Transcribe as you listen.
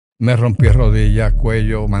me rompí rodillas,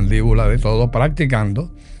 cuello, mandíbula, de todo,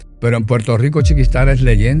 practicando. Pero en Puerto Rico Chicky Starr es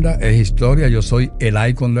leyenda, es historia. Yo soy el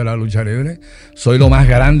icon de la lucha libre. Soy lo más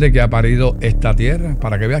grande que ha parido esta tierra.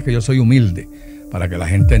 Para que veas que yo soy humilde, para que la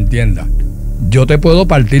gente entienda. Yo te puedo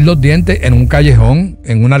partir los dientes en un callejón,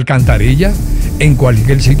 en una alcantarilla, en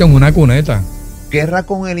cualquier sitio, en una cuneta. Guerra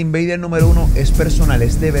con el Invader número 1 es personal,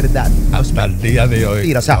 es de verdad. Hasta el día de hoy.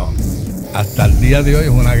 Tira, o sea, hasta el día de hoy es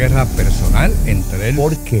una guerra personal entre él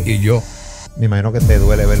 ¿por qué? y yo. Me imagino que te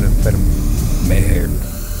duele verlo enfermo.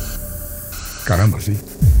 Caramba, sí.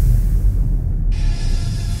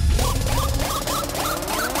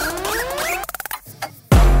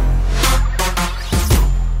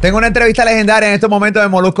 Tengo una entrevista legendaria en estos momentos de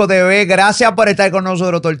Molusco TV. Gracias por estar con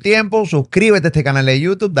nosotros todo el tiempo. Suscríbete a este canal de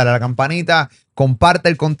YouTube, dale a la campanita, comparte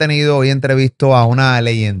el contenido. Hoy entrevisto a una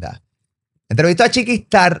leyenda. Entrevisto a Chicky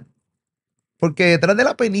Starr porque detrás de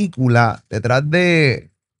la película, detrás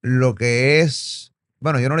de lo que es,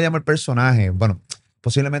 bueno, yo no le llamo el personaje, bueno,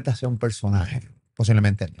 posiblemente sea un personaje,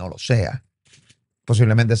 posiblemente no lo sea.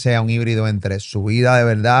 Posiblemente sea un híbrido entre su vida de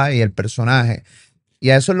verdad y el personaje.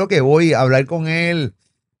 Y a eso es lo que voy a hablar con él.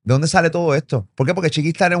 ¿De dónde sale todo esto? ¿Por qué? Porque Chicky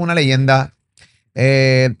Starr es una leyenda.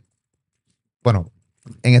 Bueno,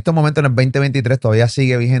 en estos momentos, en el 2023, todavía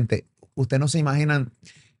sigue vigente. Ustedes no se imaginan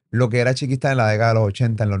lo que era Chicky Starr en la década de los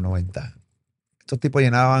 80, en los 90. Estos tipos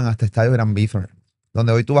llenaban hasta estadios Gran Biffle,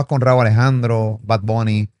 donde hoy tú vas con Raúl Alejandro, Bad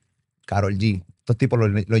Bunny, Karol G. Estos tipos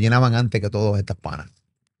lo llenaban antes que todos estas panas.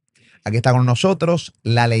 Aquí está con nosotros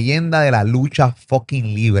la leyenda de la lucha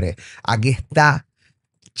fucking libre. Aquí está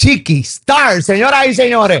Chicky Starr, señoras y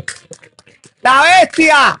señores. ¡La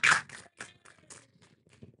bestia!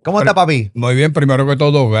 ¿Cómo está, papi? Muy bien, primero que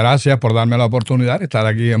todo, gracias por darme la oportunidad de estar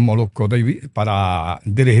aquí en Molusco TV para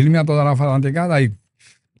dirigirme a toda la fanaticada y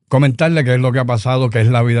comentarle qué es lo que ha pasado, qué es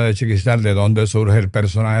la vida de Chicky Starr, de dónde surge el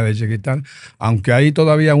personaje de Chicky Starr, aunque hay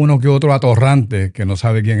todavía uno que otro atorrante que no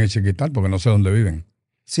sabe quién es Chicky Starr porque no sé dónde viven.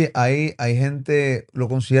 Sí, hay gente, lo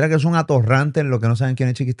considera que es un atorrante en lo que no saben quién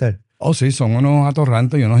es Chicky Starr. Oh, sí, son unos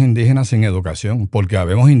atorrantes y unos indígenas sin educación, porque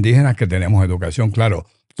habemos indígenas que tenemos educación, claro.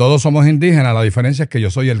 Todos somos indígenas, la diferencia es que yo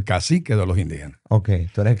soy el cacique de los indígenas. Ok,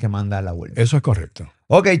 tú eres el que manda la vuelta. Eso es correcto.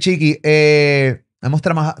 Ok, Chicky, hemos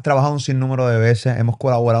trabajado un sinnúmero de veces, hemos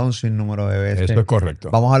colaborado un sinnúmero de veces. Eso es correcto.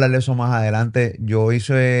 Vamos a hablar de eso más adelante. Yo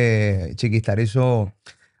hice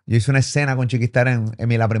una escena con Chicky Starr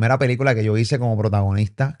en la primera película que yo hice como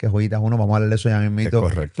protagonista, que es Joyitas 1. Vamos a hablar de eso ya mismito.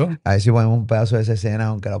 Es correcto. A ver si ponemos un pedazo de esa escena,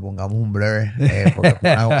 aunque la pongamos un blur, porque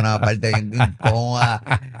fue una parte bien incómoda.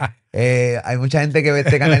 Hay mucha gente que ve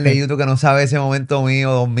este canal de YouTube que no sabe ese momento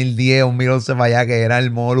mío, 2010, 2011 para allá, que era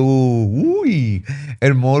el Molu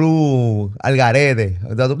al garete,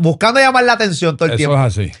 buscando llamar la atención todo el tiempo.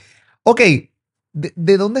 Eso es así. Ok,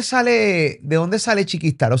 ¿de dónde sale Chicky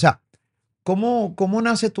Starr? O sea, ¿cómo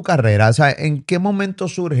nace tu carrera? O sea, ¿en qué momento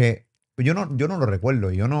surge? Yo no lo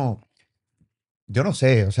recuerdo, yo no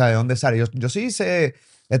sé, o sea, ¿de dónde sale? Yo sí sé,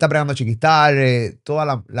 está pregando Chicky Starr,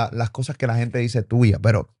 todas las cosas que la gente dice tuya,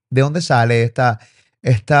 pero ¿de dónde sale esta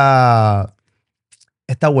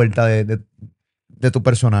vuelta de tu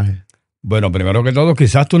personaje? Bueno, primero que todo,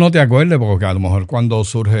 quizás tú no te acuerdes, porque a lo mejor cuando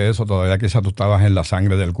surge eso, todavía quizás tú estabas en la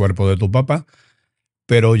sangre del cuerpo de tu papá,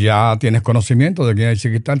 pero ya tienes conocimiento de quién es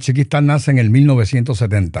Chicky Starr. Chicky Starr nace en el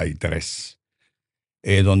 1973,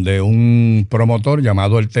 donde un promotor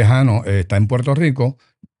llamado El Tejano está en Puerto Rico.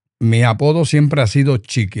 Mi apodo siempre ha sido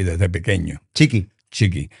Chicky desde pequeño. Chicky.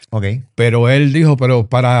 Ok. Pero él dijo, pero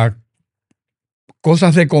para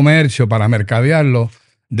cosas de comercio, para mercadearlo,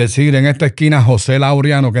 decir en esta esquina José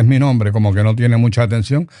Laureano, que es mi nombre, como que no tiene mucha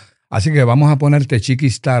atención. Así que vamos a ponerte Chicky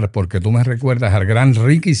Starr, porque tú me recuerdas al gran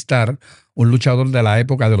Ricky Starr, un luchador de la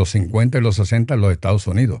época de los 50 y los 60 en los Estados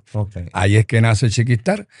Unidos. Okay. Ahí es que nace Chicky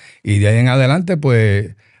Starr. Y de ahí en adelante,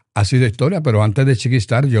 pues, ha sido historia. Pero antes de Chicky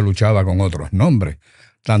Starr, yo luchaba con otros nombres,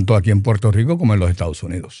 tanto aquí en Puerto Rico como en los Estados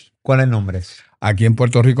Unidos. ¿Cuáles nombres? Aquí en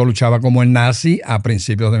Puerto Rico luchaba como el Nazi a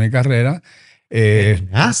principios de mi carrera. ¿El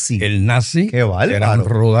Nazi? El Nazi. Qué bárbaro. Era un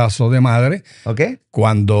rodazo de madre. Okay.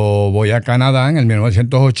 Cuando voy a Canadá en el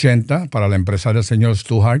 1980 para la empresa del señor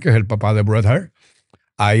Stu Hart, que es el papá de Bret Hart,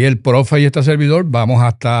 ahí el profe y este servidor vamos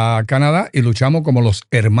hasta Canadá y luchamos como los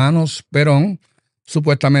hermanos Perón,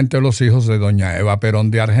 supuestamente los hijos de doña Eva Perón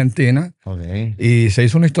de Argentina. Okay. Y se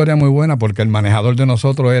hizo una historia muy buena porque el manejador de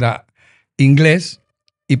nosotros era inglés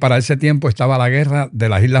y para ese tiempo estaba la guerra de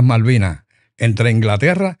las Islas Malvinas entre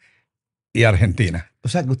Inglaterra y Argentina. O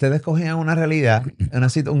sea, que ustedes cogían una realidad,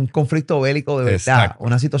 un conflicto bélico de verdad, Exacto.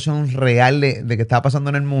 una situación real de que estaba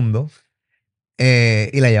pasando en el mundo,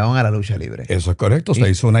 y la llevaban a la lucha libre. Eso es correcto. Se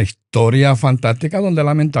hizo una historia fantástica donde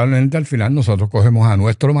lamentablemente al final nosotros cogemos a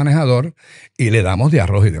nuestro manejador y le damos de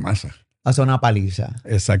arroz y de masa. Hace una paliza.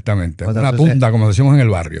 Exactamente. O sea, una tunda, como decimos en el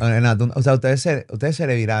barrio. O sea, ustedes se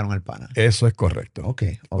le viraron al pana. Eso es correcto. Ok.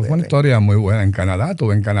 Fue una historia muy buena en Canadá.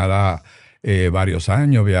 Estuve en Canadá varios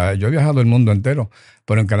años. Yo he viajado el mundo entero,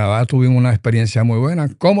 pero en Canadá tuvimos una experiencia muy buena,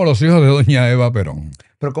 como los hijos de doña Eva Perón.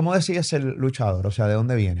 Pero ¿cómo decides ser luchador? O sea, ¿de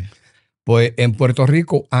dónde viene? Pues en Puerto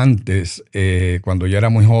Rico antes, cuando yo era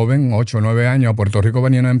muy joven, 8 o 9 años, a Puerto Rico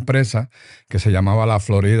venía una empresa que se llamaba la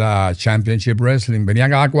Florida Championship Wrestling. Venía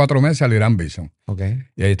cada 4 meses al Irán Bison. Okay.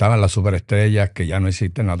 Y ahí estaban las superestrellas que ya no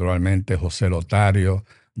existen naturalmente, José Lotario,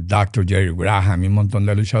 Dr. Jerry Graham y un montón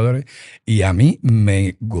de luchadores. Y a mí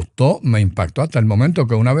me gustó, me impactó hasta el momento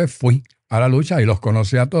que una vez fui a la lucha y los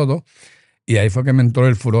conocí a todos. Y ahí fue que me entró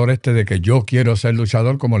el furor de que yo quiero ser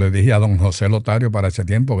luchador, como le dije a don José Lotario para ese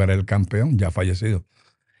tiempo, que era el campeón, ya fallecido.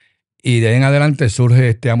 Y de ahí en adelante surge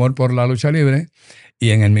este amor por la lucha libre. Y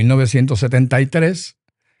en el 1973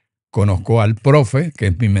 conozco al profe, que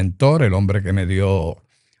es mi mentor, el hombre que me dio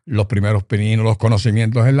los primeros pininos, los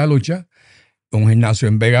conocimientos en la lucha, un gimnasio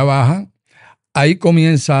en Vega Baja. Ahí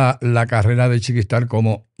comienza la carrera de Chicky Starr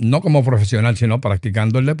no como profesional, sino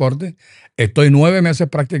practicando el deporte. Estoy 9 meses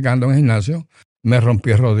practicando en el gimnasio. Me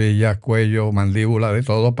rompí rodillas, cuello, mandíbula, de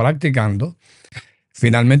todo, practicando.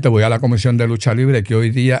 Finalmente voy a la Comisión de Lucha Libre, que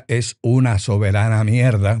hoy día es una soberana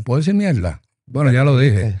mierda. ¿Puedo decir mierda? Bueno, ya lo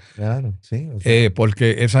dije. Claro, sí. O sea.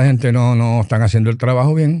 Porque esa gente no están haciendo el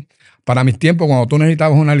trabajo bien. Para mis tiempos, cuando tú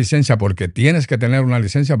necesitabas una licencia, porque tienes que tener una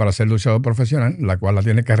licencia para ser luchador profesional, la cual la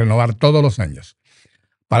tienes que renovar todos los años.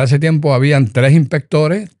 Para ese tiempo habían 3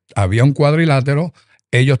 inspectores, había un cuadrilátero,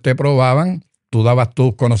 ellos te probaban, tú dabas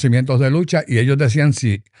tus conocimientos de lucha y ellos decían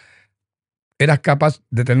si eras capaz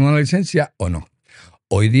de tener una licencia o no.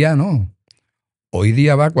 Hoy día no. Hoy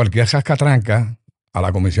día va cualquier jascatranca a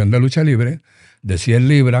la Comisión de Lucha Libre de 100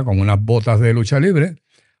 libras con unas botas de lucha libre,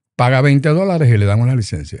 paga $20 y le dan una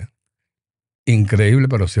licencia. Increíble,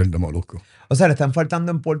 pero cierto, Molusco. O sea, le están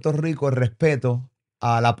faltando en Puerto Rico el respeto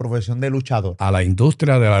a la profesión de luchador. A la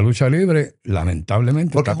industria de la lucha libre,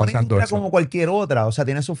 lamentablemente, porque está pasando es una industria como cualquier otra. O sea,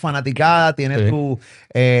 tiene su fanaticada, tiene su...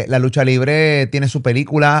 la lucha libre tiene su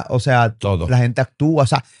película, o sea, todo. La gente actúa, o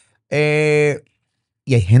sea...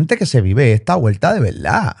 y hay gente que se vive esta vuelta de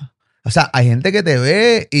verdad. O sea, hay gente que te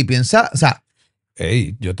ve y piensa, o sea...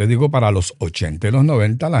 Yo te digo, para los 80 y los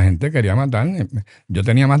 90 la gente quería matarme. Yo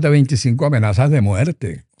tenía más de 25 amenazas de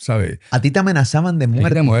muerte, ¿sabes? A ti te amenazaban de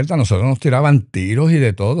muerte. De muerte, a nosotros nos tiraban tiros y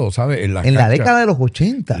de todo, ¿sabes? En la década de los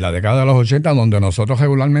 80. En la década de los 80, donde nosotros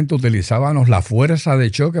regularmente utilizábamos la fuerza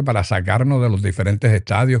de choque para sacarnos de los diferentes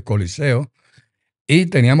estadios, coliseos, y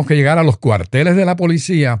teníamos que llegar a los cuarteles de la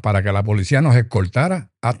policía para que la policía nos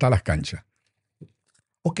escoltara hasta las canchas.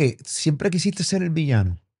 Ok, siempre quisiste ser el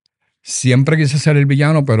villano. Siempre quise ser el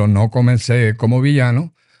villano, pero no comencé como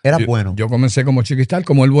villano. Era bueno. Yo comencé como Chicky Starr,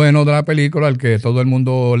 como el bueno de la película, al que todo el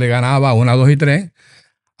mundo le ganaba 1, 2 y 3,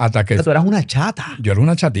 hasta que... Pero tú eras una chata. Yo era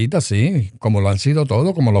una chatita, sí, como lo han sido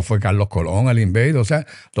todos, como lo fue Carlos Colón, el Invader. O sea,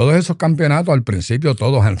 todos esos campeonatos al principio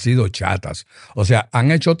todos han sido chatas. O sea, han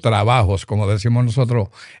hecho trabajos, como decimos nosotros,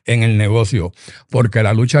 en el negocio, porque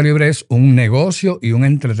la lucha libre es un negocio y un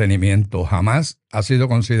entretenimiento. Jamás ha sido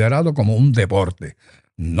considerado como un deporte.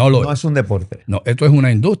 No es un deporte. No, esto es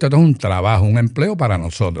una industria, esto es un trabajo, un empleo para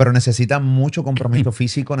nosotros. Pero necesita mucho compromiso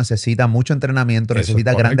físico, necesita mucho entrenamiento,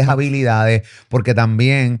 necesita grandes habilidades, porque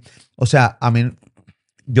también, o sea, a mí,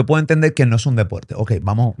 yo puedo entender que no es un deporte. Ok,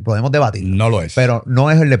 podemos debatir. No lo es. Pero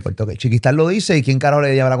no es el deporte. Ok, Chicky Starr lo dice, y ¿quién carajo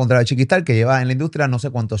le lleva la contraria a Chicky Starr, que lleva en la industria no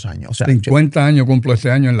sé cuántos años? O sea, 50 años cumplo este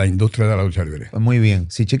año en la industria de la lucha libre. Pues muy bien.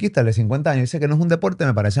 Si Chicky Starr de 50 años dice que no es un deporte,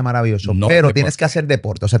 me parece maravilloso. No, pero tienes que hacer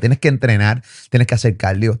deporte. O sea, tienes que entrenar, tienes que hacer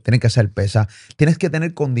cardio, tienes que hacer pesa, tienes que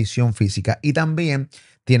tener condición física y también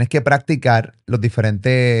tienes que practicar los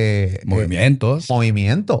diferentes movimientos.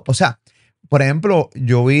 O sea, por ejemplo,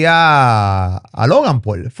 yo vi a Logan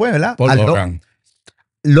Paul, fue, ¿verdad? Logan.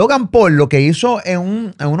 Logan Paul lo que hizo en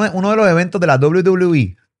uno de los eventos de la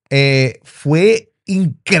WWE fue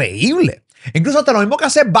increíble. Incluso hasta lo mismo que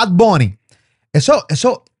hace Bad Bunny. Eso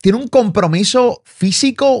tiene un compromiso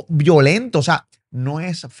físico violento. O sea, no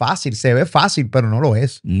es fácil. Se ve fácil, pero no lo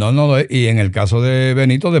es. No lo es. Y en el caso de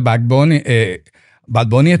Benito, de Bad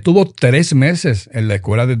Bunny estuvo 3 meses en la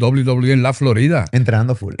escuela de WWE en la Florida.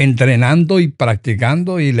 Entrenando full. Entrenando y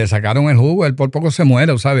practicando y le sacaron el jugo. Él por poco se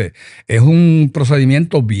muere, ¿sabes? Es un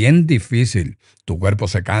procedimiento bien difícil. Tu cuerpo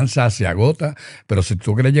se cansa, se agota, pero si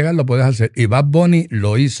tú quieres llegar, lo puedes hacer. Y Bad Bunny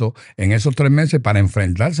lo hizo en esos 3 meses para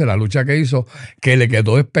enfrentarse a la lucha que hizo, que le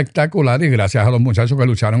quedó espectacular, y gracias a los muchachos que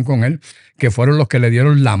lucharon con él, que fueron los que le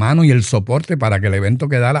dieron la mano y el soporte para que el evento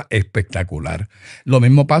quedara espectacular. Lo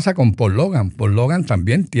mismo pasa con Paul Logan. Paul Logan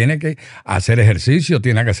también tiene que hacer ejercicio,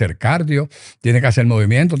 tiene que hacer cardio, tiene que hacer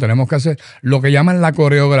movimiento, tenemos que hacer lo que llaman la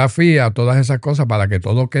coreografía, todas esas cosas para que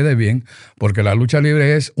todo quede bien, porque la lucha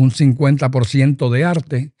libre es un 50% de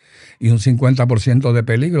arte y un 50% de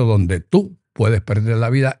peligro, donde tú puedes perder la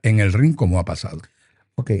vida en el ring, como ha pasado.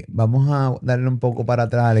 Ok, vamos a darle un poco para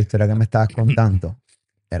atrás a la historia que me estabas contando.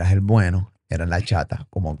 Eras el bueno, eras la chata,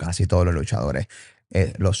 como casi todos los luchadores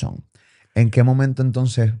lo son. ¿En qué momento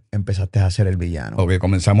entonces empezaste a ser el villano? Ok,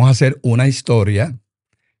 comenzamos a hacer una historia,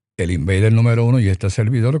 el Invader número 1 y este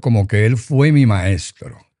servidor, como que él fue mi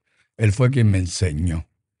maestro. Él fue quien me enseñó.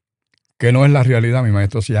 Que no es la realidad, mi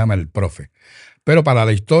maestro se llama el profe. Pero para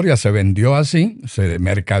la historia se vendió así, se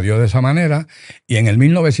mercadeó de esa manera, y en el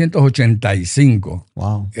 1985,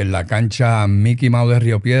 Wow. en la cancha Mickey Mouse de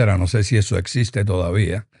Río Piedra, no sé si eso existe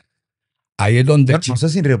todavía, ahí es donde... No sé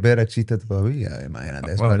si en Río Piedra existe todavía,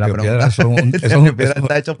 imagínate, eso Bueno, es la Río pregunta. Piedra, eso es un, eso es Río un- Piedra eso-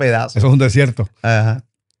 está hecho pedazos. eso es un desierto. Ajá.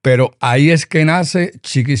 Pero ahí es que nace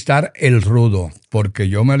Chicky Starr el rudo, porque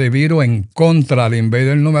yo me le viro en contra del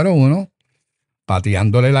Invader número 1,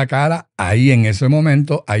 pateándole la cara. Ahí en ese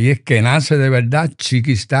momento, ahí es que nace de verdad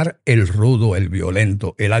Chicky Starr el rudo, el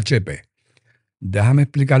violento, el HP. Déjame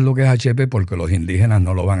explicar lo que es HP, porque los indígenas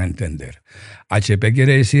no lo van a entender. HP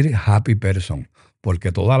quiere decir happy person,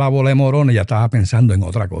 porque toda la bola de morones ya estaba pensando en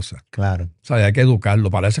otra cosa. Claro. O sea, hay que educarlo.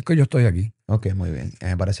 Para eso es que yo estoy aquí. Ok, muy bien.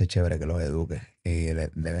 Me parece chévere que los eduque y de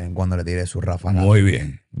vez en cuando le tire su ráfaga Muy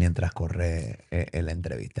bien. mientras corre en la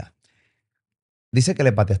entrevista. Dice que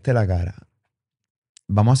le pateaste la cara.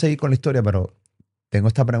 Vamos a seguir con la historia, pero tengo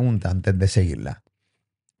esta pregunta antes de seguirla,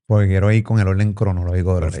 porque quiero ir con el orden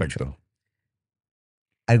cronológico de los hechos. Perfecto.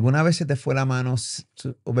 ¿Alguna vez se te fue la mano?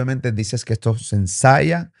 Obviamente dices que esto se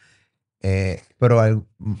ensaya, pero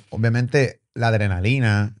obviamente la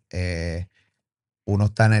adrenalina, uno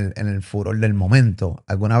está en el furor del momento.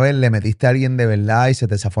 ¿Alguna vez le metiste a alguien de verdad y se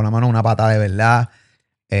te zafó la mano una patada de verdad,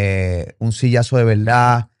 un sillazo de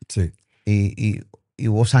verdad Sí. y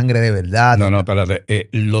hubo sangre de verdad? No, espérate.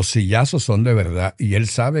 Los sillazos son de verdad y él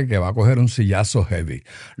sabe que va a coger un sillazo heavy.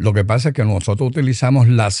 Lo que pasa es que nosotros utilizamos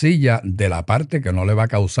la silla de la parte que no le va a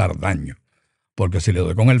causar daño. Porque si le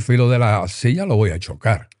doy con el filo de la silla, lo voy a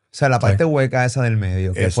chocar. O sea, la parte hueca esa del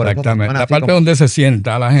medio. Que por eso Exactamente. funciona La así parte como- donde se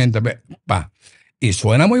sienta la gente, pa. Y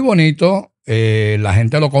suena muy bonito. La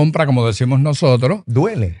gente lo compra, como decimos nosotros.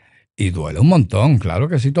 duele. Y duele un montón, claro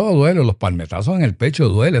que sí, todo duele. Los palmetazos en el pecho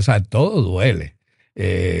duele, o sea, todo duele.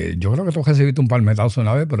 Yo creo que tú recibiste un palmetazo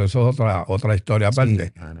una vez, pero eso es otra historia aparte.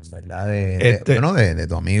 Sí, mano, en verdad, Este- de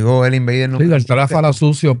tu amigo el Invader Sí, número del uno. tráfala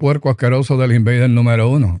sucio, puerco, asqueroso del Invader número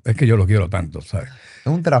 1. Es que yo lo quiero tanto, ¿sabes? Es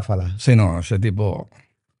un tráfala. Sí, no, ese tipo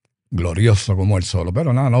glorioso como él solo.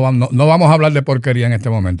 Pero nada, no vamos a hablar de porquería en este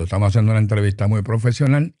momento. Estamos haciendo una entrevista muy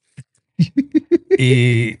profesional.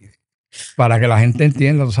 Y para que la gente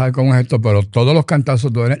entienda, tú sabes cómo es esto, pero todos los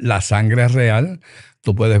cantazos duelen, la sangre es real.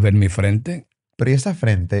 Tú puedes ver mi frente. Pero ¿y esa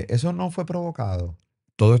frente? Eso no fue provocado.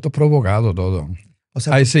 Todo esto es provocado, todo. O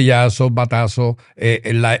sea, Hay sillazos, batazos.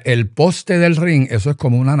 El poste del ring, eso es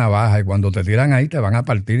como una navaja y cuando te tiran ahí te van a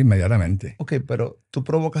partir inmediatamente. ok, pero ¿tú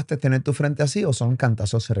provocaste tener tu frente así o son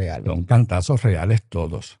cantazos reales? Son cantazos reales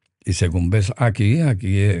todos. Y según ves aquí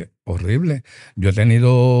es horrible. Yo he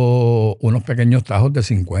tenido unos pequeños tajos de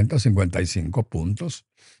 50, 55 puntos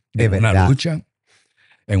De en una verdad. lucha.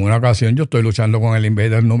 En una ocasión yo estoy luchando con el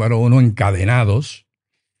Invader número 1 encadenados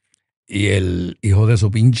y el hijo de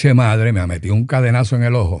su pinche madre me ha metido un cadenazo en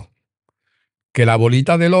el ojo, que la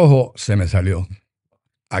bolita del ojo se me salió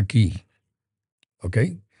aquí. ¿Ok?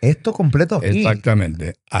 Esto completo aquí.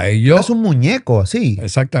 Exactamente. Ahí yo... Es un muñeco así.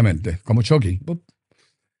 Exactamente, como Chucky.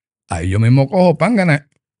 Ahí yo mismo cojo, pángana,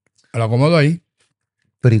 me lo acomodo ahí.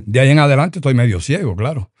 Pero, De ahí en adelante estoy medio ciego,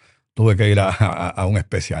 claro. Tuve que ir a un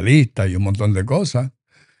especialista y un montón de cosas.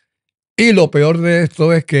 Y lo peor de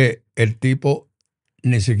esto es que el tipo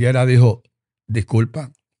ni siquiera dijo,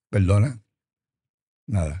 disculpa, perdona,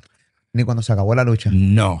 nada. ni cuando se acabó la lucha.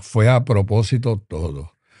 No, fue a propósito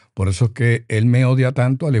todo. Por eso es que él me odia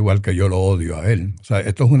tanto, al igual que yo lo odio a él. O sea,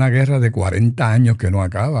 esto es una guerra de 40 años que no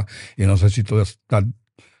acaba. Y no sé si tú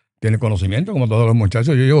tienes conocimiento, como todos los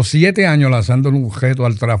muchachos. Yo llevo 7 años lanzando un objeto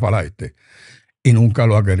al tráfala y nunca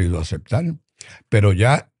lo ha querido aceptar. Pero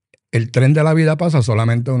ya el tren de la vida pasa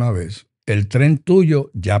solamente una vez. El tren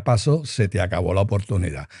tuyo ya pasó, se te acabó la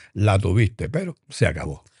oportunidad. La tuviste, pero se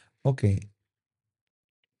acabó. Ok.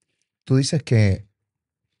 tú dices que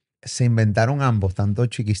se inventaron ambos, tanto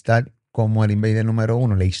Chicky Starr como el Invader número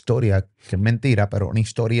 1, la historia, que es mentira, pero una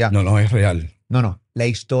historia. No, no es real. No, la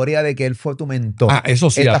historia de que él fue tu mentor. Ah, eso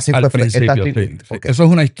sí, Esta al, sí al fue, principio, sí. ok, Eso es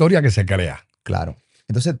una historia que se crea. claro.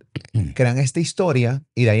 Entonces, crean esta historia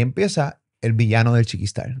y de ahí empieza el villano del Chicky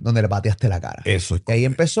Starr, donde le bateaste la cara. Eso es Y ahí correcto.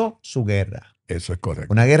 empezó su guerra. Eso es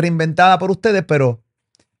correcto. Una guerra inventada por ustedes, pero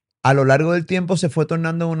a lo largo del tiempo se fue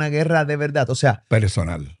tornando una guerra de verdad. O sea,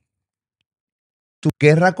 Personal. tu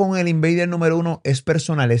guerra con el Invader número 1 es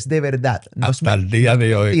personal, es de verdad. No Hasta es el día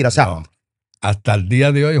de hoy. mentira. O sea, No. Hasta el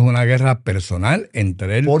día de hoy es una guerra personal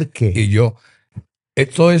entre él ¿por qué? y yo.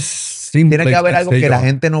 Esto es simple. Tiene que haber algo que la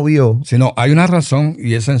gente no vio. Si no, hay una razón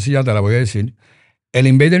y es sencilla, te la voy a decir. El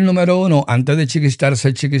Invader número 1, antes de Chicky Starr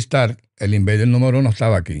ser Chicky Starr, el Invader número 1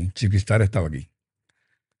 estaba aquí. Chicky Starr estaba aquí.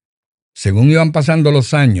 Según iban pasando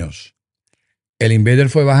los años, el Invader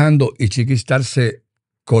fue bajando y Chicky Starr se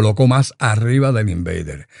colocó más arriba del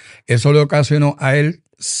Invader. Eso le ocasionó a él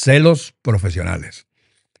celos profesionales.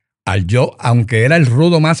 Al yo, aunque era el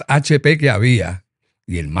rudo más HP que había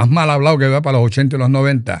y el más mal hablado que había para los 80 y los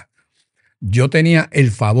 90, yo tenía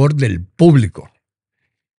el favor del público.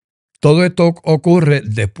 Todo esto ocurre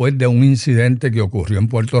después de un incidente que ocurrió en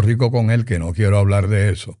Puerto Rico con él, que no quiero hablar de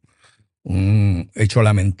eso. Un hecho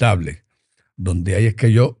lamentable, donde ahí es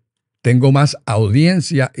que yo tengo más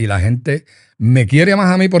audiencia y la gente me quiere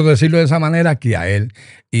más a mí, por decirlo de esa manera, que a él.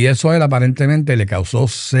 Y eso a él aparentemente le causó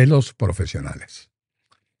celos profesionales.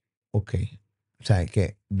 Ok. O sea,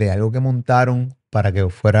 que de algo que montaron para que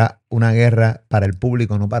fuera una guerra para el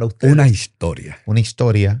público, no para ustedes. Una historia. Una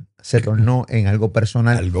historia se tornó en algo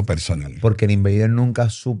personal. Algo personal. Porque el Invader nunca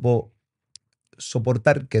supo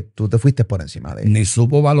soportar que tú te fuiste por encima de él. Ni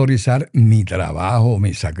supo valorizar mi trabajo,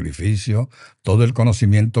 mi sacrificio, todo el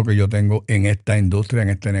conocimiento que yo tengo en esta industria, en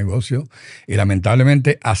este negocio. Y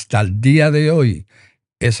lamentablemente hasta el día de hoy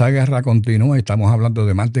esa guerra continúa y estamos hablando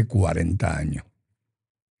de más de 40 años.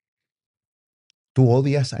 Tú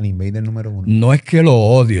odias al Invader número 1. No es que lo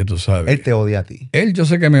odie, tú sabes. Él te odia a ti. Él yo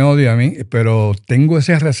sé que me odia a mí, pero tengo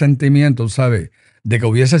ese resentimiento, ¿sabes? De que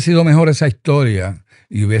hubiese sido mejor esa historia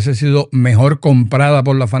y hubiese sido mejor comprada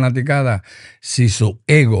por la fanaticada si su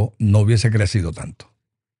ego no hubiese crecido tanto.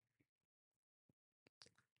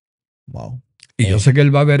 Wow. Y yo sé que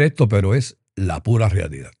él va a ver esto, pero es la pura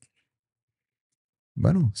realidad.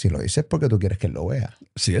 Bueno, si lo dices porque tú quieres que él lo vea.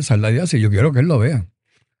 Sí, esa es la idea, sí, yo quiero que él lo vea.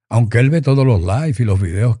 Aunque él ve todos los live y los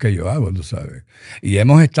videos que yo hago, tú sabes. Y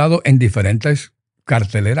hemos estado en diferentes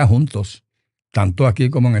carteleras juntos, tanto aquí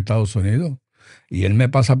como en Estados Unidos. Y él me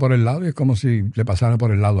pasa por el lado y es como si le pasara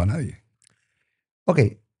por el lado a nadie. Ok.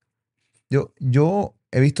 Yo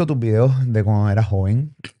he visto tus videos de cuando eras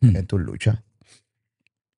joven, en tus luchas.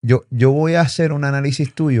 Yo voy a hacer un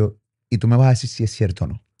análisis tuyo y tú me vas a decir si es cierto o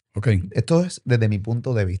no. Okay. Esto es desde mi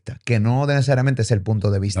punto de vista, que no necesariamente es el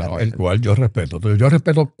punto de vista. No, el cual yo respeto. Yo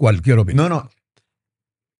respeto cualquier opinión. No.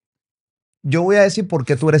 Yo voy a decir por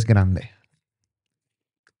qué tú eres grande.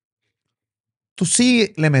 Tú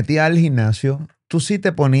sí le metías al gimnasio, tú sí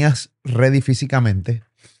te ponías ready físicamente,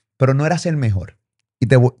 pero no eras el mejor.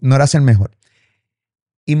 No eras el mejor.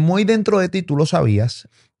 Y muy dentro de ti tú lo sabías.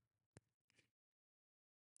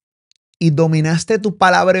 Y dominaste tu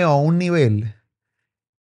palabreo a un nivel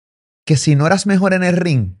que si no eras mejor en el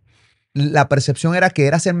ring, la percepción era que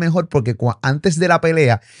eras el mejor porque antes de la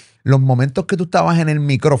pelea, los momentos que tú estabas en el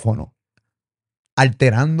micrófono,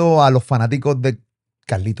 alterando a los fanáticos de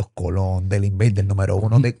Carlitos Colón, del Invader número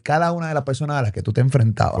 1, de cada una de las personas a las que tú te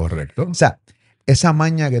enfrentabas. Correcto. O sea, esa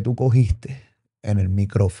maña que tú cogiste en el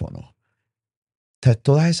micrófono,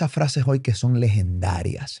 todas esas frases hoy que son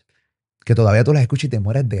legendarias, que todavía tú las escuchas y te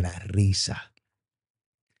mueres de la risa.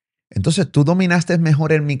 Entonces tú dominaste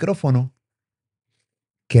mejor el micrófono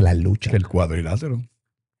que la lucha. Que el cuadrilátero.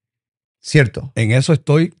 ¿Cierto? En eso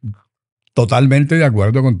estoy totalmente de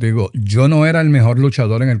acuerdo contigo. Yo no era el mejor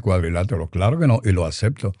luchador en el cuadrilátero, claro que no, y lo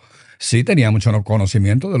acepto. Sí tenía mucho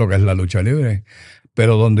conocimiento de lo que es la lucha libre,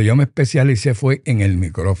 pero donde yo me especialicé fue en el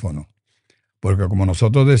micrófono. Porque como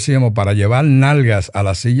nosotros decíamos, para llevar nalgas a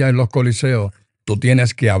la silla en los coliseos, tú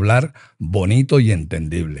tienes que hablar bonito y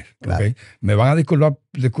entendible. Claro. ¿Okay? Me van a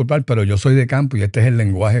disculpar, pero yo soy de campo y este es el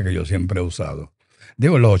lenguaje que yo siempre he usado.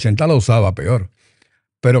 Digo, en los 80 lo usaba peor.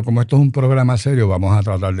 Pero como esto es un programa serio, vamos a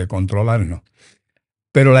tratar de controlarnos.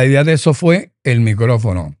 Pero la idea de eso fue el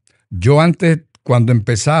micrófono. Yo antes, cuando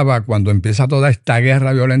empieza toda esta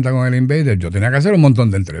guerra violenta con el Invader, yo tenía que hacer un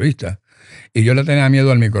montón de entrevistas. Y yo le tenía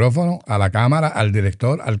miedo al micrófono, a la cámara, al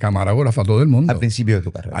director, al camarógrafo, a todo el mundo. Al principio de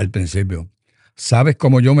tu carrera. Al principio. ¿Sabes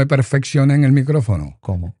cómo yo me perfeccioné en el micrófono?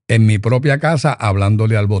 ¿Cómo? En mi propia casa,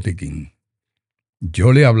 hablándole al botiquín.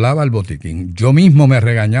 Yo le hablaba al botiquín. Yo mismo me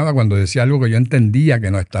regañaba cuando decía algo que yo entendía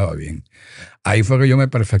que no estaba bien. Ahí fue que yo me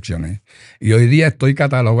perfeccioné. Y hoy día estoy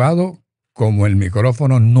catalogado como el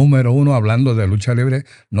micrófono número 1 hablando de lucha libre,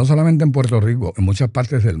 no solamente en Puerto Rico, en muchas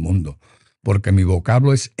partes del mundo, porque mi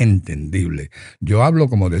vocablo es entendible. Yo hablo,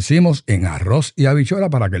 como decimos, en arroz y habichuela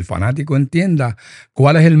para que el fanático entienda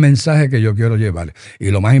cuál es el mensaje que yo quiero llevar.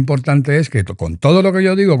 Y lo más importante es que con todo lo que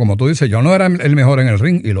yo digo, como tú dices, yo no era el mejor en el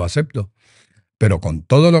ring y lo acepto. Pero con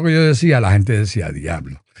todo lo que yo decía, la gente decía,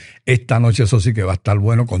 diablo, esta noche eso sí que va a estar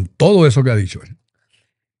bueno con todo eso que ha dicho él.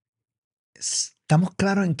 Estamos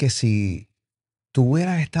claros en que si tú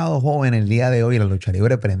hubieras estado joven el día de hoy, la lucha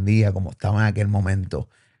libre prendía como estaba en aquel momento. O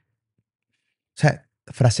sea,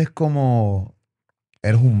 frases como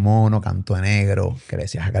eres un mono, canto de negro, que le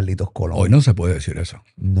decías a Carlitos Colón. Hoy no se puede decir eso.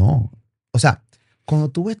 No. O sea, cuando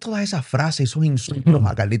tú ves todas esas frases, esos insultos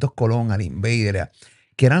a Carlitos Colón, al Invader,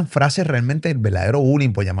 que eran frases realmente el verdadero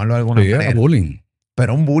bullying, por llamarlo de alguna manera. Era bullying.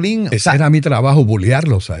 Pero un bullying. Ese era mi trabajo,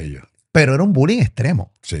 bullearlos a ellos. Pero era un bullying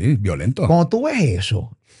extremo. Sí, violento. Cuando tú ves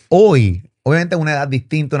eso, hoy, obviamente una edad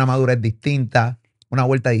distinta, una madurez distinta, una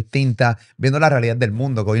vuelta distinta, viendo la realidad del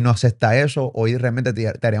mundo, que hoy no acepta eso, hoy realmente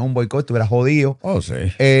te haría un boicot, estuvieras jodido. Oh, sí.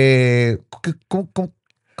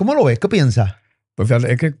 ¿Cómo lo ves? ¿Qué piensas? Pues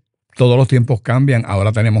fíjate, es que todos los tiempos cambian.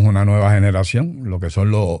 Ahora tenemos una nueva generación, lo que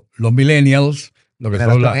son los millennials, lo que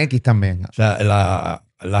son X también. O sea,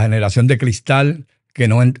 la generación de cristal que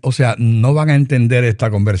no, o sea, no van a entender esta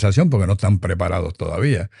conversación porque no están preparados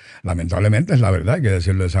todavía. Lamentablemente es la verdad, hay que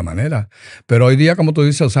decirlo de esa manera. Pero hoy día, como tú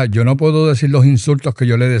dices, o sea, yo no puedo decir los insultos que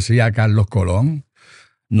yo le decía a Carlos Colón.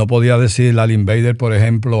 No podía decir al Invader, por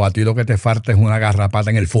ejemplo, a ti lo que te falta es una garrapata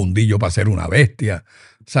en el fundillo para ser una bestia.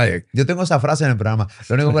 ¿Sabes? Yo tengo esa frase en el programa.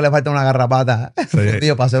 Lo único que le falta es una garrapata en el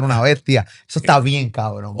fundillo para ser una bestia. Eso está bien,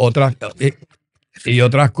 cabrón. Y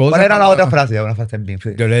otras cosas. ¿Cuál era la otra frase?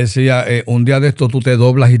 Yo le decía, un día de esto tú te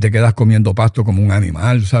doblas y te quedas comiendo pasto como un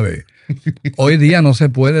animal, ¿sabes? Hoy día no se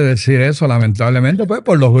puede decir eso, lamentablemente, pues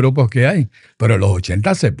por los grupos que hay. Pero en los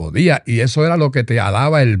 80 se podía y eso era lo que te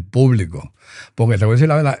alaba el público. Porque te voy a decir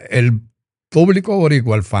la verdad, el público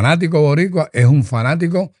boricua, el fanático boricua es un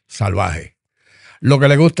fanático salvaje. Lo que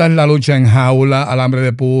le gusta es la lucha en jaula, alambre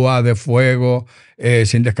de púa, de fuego,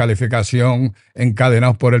 sin descalificación,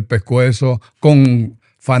 encadenados por el pescuezo, con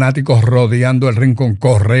fanáticos rodeando el ring con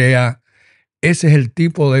correa. Ese es el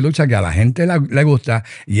tipo de lucha que a la gente le gusta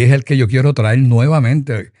y es el que yo quiero traer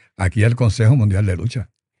nuevamente aquí al Consejo Mundial de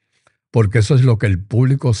Lucha. Porque eso es lo que el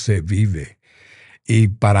público se vive. Y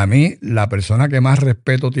para mí, la persona que más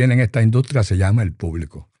respeto tiene en esta industria se llama el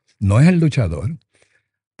público. No es el luchador.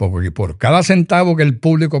 Porque por cada centavo que el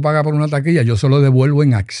público paga por una taquilla, yo se lo devuelvo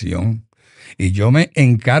en acción. Y yo me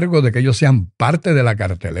encargo de que ellos sean parte de la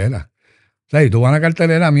cartelera. O sea, y tú vas a la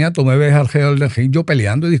cartelera mía, tú me ves alrededor del ring, yo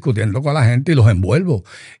peleando y discutiendo con la gente y los envuelvo.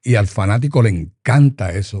 Y al fanático le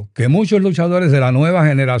encanta eso, que muchos luchadores de la nueva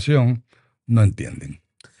generación no entienden.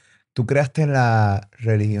 Tú creaste la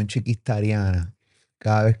religión chiquistariana.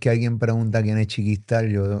 Cada vez que alguien pregunta quién es Chicky Starr,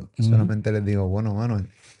 yo solamente les digo, bueno, mano,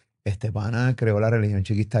 este pana creó la religión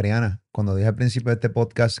chiquistariana. Cuando dije al principio de este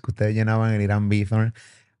podcast que ustedes llenaban el Irán Bithorn,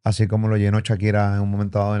 así como lo llenó Shakira en un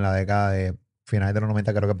momento dado en la década de finales de los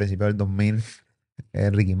 90, creo que a principios del 2000,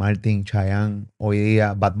 Ricky Martin, Chayanne, hoy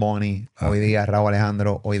día Bad Bunny, hoy día Raúl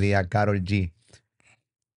Alejandro, hoy día Karol G.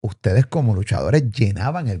 Ustedes como luchadores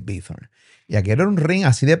llenaban el Bithorn. Y aquí era un ring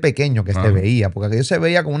así de pequeño que se veía, porque aquello se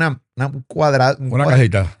veía como una cuadrada. Una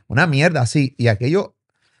cajita. Una mierda así. Y aquello,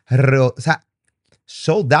 o sea,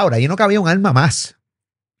 sold out. Ahí no cabía un alma más.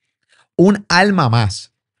 Un alma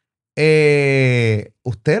más.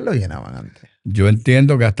 Ustedes lo llenaban antes. Yo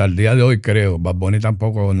entiendo que hasta el día de hoy, creo, Bad Bunny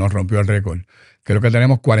tampoco nos rompió el récord. Creo que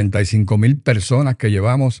tenemos 45,000 personas que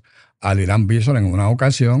llevamos al Irán Bithorn en una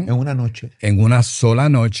ocasión. En una noche. En una sola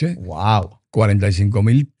noche. Wow.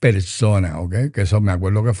 45,000 personas, ¿ok? Que eso me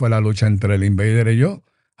acuerdo que fue la lucha entre el Invader y yo.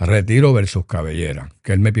 Retiro versus Cabellera,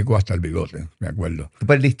 que él me picó hasta el bigote, me acuerdo. ¿Tú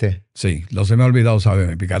perdiste? Sí, no se me ha olvidado, ¿sabes?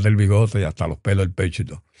 Me picaste el bigote y hasta los pelos del pecho y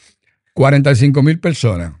todo. 45,000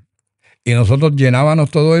 personas. Y nosotros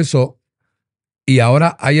llenábamos todo eso y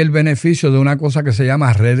ahora hay el beneficio de una cosa que se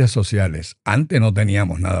llama redes sociales. Antes no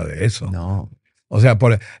teníamos nada de eso. No. O sea,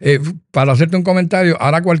 para hacerte un comentario,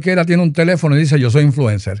 ahora cualquiera tiene un teléfono y dice yo soy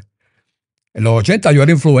influencer. En los 80 yo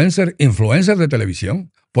era influencer de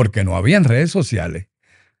televisión, porque no habían redes sociales.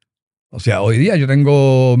 O sea, hoy día yo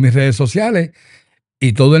tengo mis redes sociales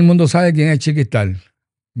y todo el mundo sabe quién es Chicky Starr,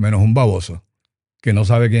 menos un baboso que no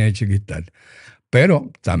sabe quién es Chicky Starr.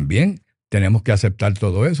 Pero también tenemos que aceptar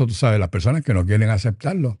todo eso, tú sabes, las personas que no quieren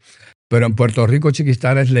aceptarlo. Pero en Puerto Rico Chicky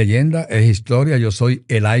Starr es leyenda, es historia. Yo soy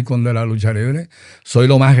el icon de la lucha libre. Soy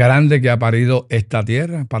lo más grande que ha parido esta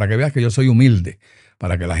tierra. Para que veas que yo soy humilde,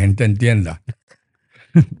 para que la gente entienda.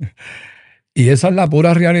 Y esa es la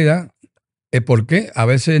pura realidad. ¿Por qué? A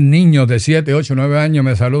veces niños de 7, 8, 9 años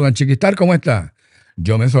me saludan. Chicky Starr, ¿cómo está?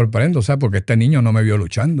 Yo me sorprendo, ¿sabes? Porque este niño no me vio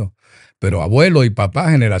luchando. Pero abuelo y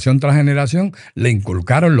papá, generación tras generación, le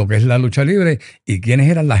inculcaron lo que es la lucha libre. ¿Y quiénes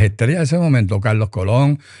eran las estrellas de ese momento? Carlos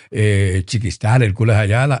Colón, Chicky Starr, el Cules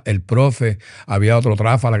Ayala, el Profe. Había otro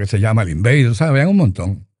tráfala que se llama el Invader. ¿Sabes? Habían un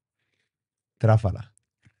montón. Tráfala.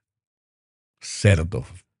 Cerdo,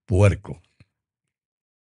 puerco,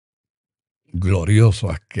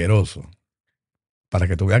 glorioso, asqueroso. Para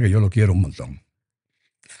que tú veas que yo lo quiero un montón.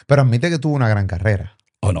 Pero admite que tuvo una gran carrera.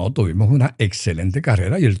 O no, tuvimos una excelente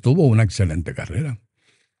carrera y él tuvo una excelente carrera.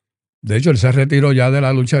 De hecho, él se retiró ya de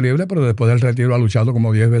la lucha libre, pero después del retiro ha luchado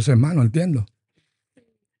como 10 veces más, no entiendo.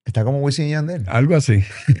 Está como Wisin y Yandel. Algo así.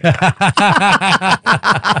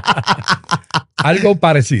 Algo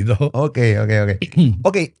parecido. Ok.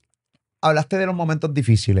 Ok, hablaste de los momentos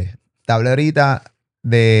difíciles. Te hablé ahorita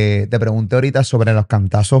te pregunté ahorita sobre los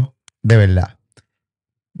cantazos de verdad.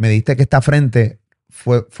 Me diste que esta frente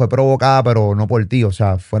fue provocada, pero no por ti. O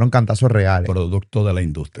sea, fueron cantazos reales. Producto de la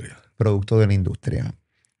industria. Producto de la industria.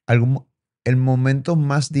 El momento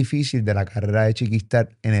más difícil de la carrera de Chicky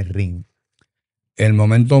Starr en el ring. El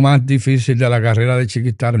momento más difícil de la carrera de Chicky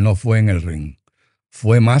Starr no fue en el ring.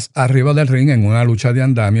 Fue más arriba del ring en una lucha de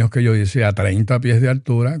andamios que yo hice a 30 pies de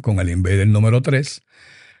altura con el Invader número 3.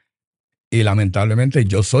 Y lamentablemente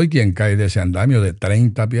yo soy quien cae de ese andamio de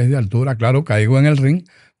 30 pies de altura. Claro, caigo en el ring,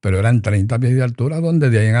 pero eran 30 pies de altura donde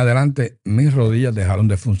de ahí en adelante mis rodillas dejaron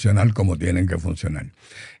de funcionar como tienen que funcionar.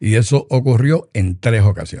 Y eso ocurrió en 3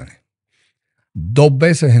 ocasiones. 2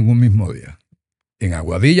 veces en un mismo día. En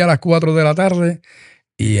Aguadilla a las 4 de la tarde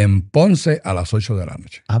y en Ponce a las 8 de la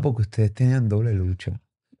noche. Ah, porque ustedes tenían doble lucha.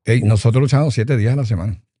 Nosotros luchábamos 7 días a la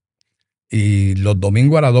semana. Y los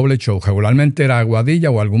domingos era doble show. Regularmente era Aguadilla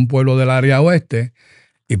o algún pueblo del área oeste.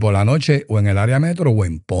 Y por la noche o en el área metro o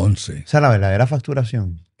en Ponce. O sea, la verdadera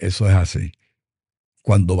facturación. Eso es así.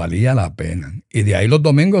 Cuando valía la pena. Y de ahí los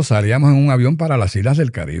domingos salíamos en un avión para las Islas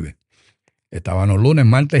del Caribe. Estábamos lunes,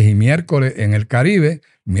 martes y miércoles en el Caribe.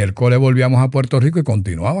 Miércoles volvíamos a Puerto Rico y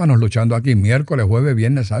continuábamos luchando aquí. Miércoles, jueves,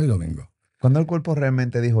 viernes, sábado y domingo. ¿Cuándo el cuerpo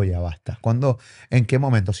realmente dijo ya basta? ¿Cuándo? ¿En qué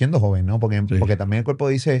momento? Siendo joven, ¿no? Porque también el cuerpo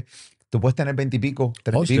dice, tú puedes tener 20 y pico,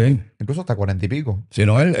 30 y pico, incluso hasta 40 y pico. Si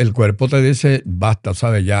no, el cuerpo te dice basta,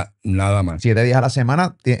 ¿sabes? Ya, nada más. 7 días a la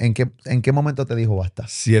semana, ¿en qué momento te dijo basta?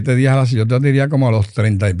 7 días a la semana, yo te diría como a los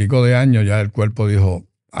 30 y pico de años ya el cuerpo dijo,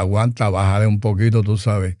 aguanta, bájale un poquito, tú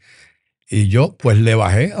sabes. Y yo pues le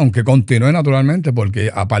bajé, aunque continué naturalmente,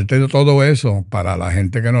 porque aparte de todo eso, para la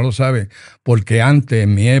gente que no lo sabe, porque antes,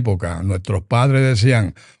 en mi época, nuestros padres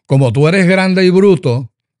decían, como tú eres grande y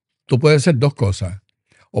bruto, tú puedes ser 2 cosas,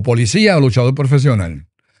 o policía o luchador profesional,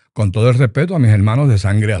 con todo el respeto a mis hermanos de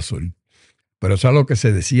sangre azul. Pero eso es lo que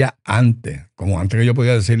se decía antes, como antes que yo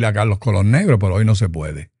podía decirle a Carlos Colón Negro, pero hoy no se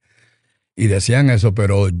puede. Y decían eso,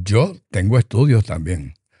 pero yo tengo estudios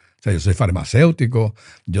también. O sea, yo soy farmacéutico,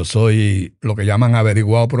 yo soy lo que llaman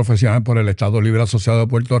averiguado profesional por el Estado Libre Asociado de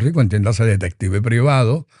Puerto Rico, entiéndase detective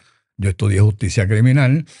privado. Yo estudié justicia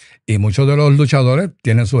criminal y muchos de los luchadores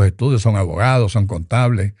tienen sus estudios, son abogados, son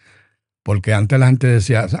contables, porque antes la gente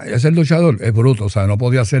decía, ese es luchador, es bruto, o sea, no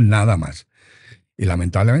podía hacer nada más. Y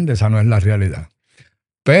lamentablemente esa no es la realidad.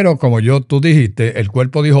 Pero como tú dijiste, el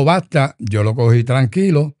cuerpo dijo basta, yo lo cogí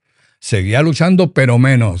tranquilo. Seguía luchando, pero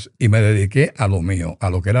menos, y me dediqué a lo mío, a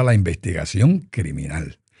lo que era la investigación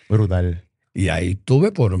criminal. Brutal. Y ahí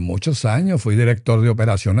estuve por muchos años, fui director de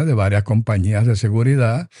operaciones de varias compañías de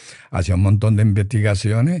seguridad, hacía un montón de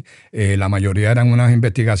investigaciones, la mayoría eran unas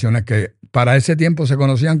investigaciones que para ese tiempo se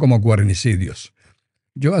conocían como cuernicidios.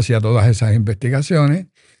 Yo hacía todas esas investigaciones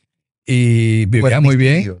y vivía muy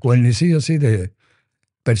bien. Cuernicidios, sí, de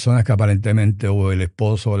personas que aparentemente o el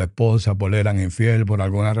esposo o la esposa pues eran infiel por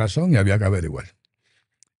alguna razón y había que averiguar.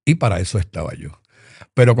 Y para eso estaba yo.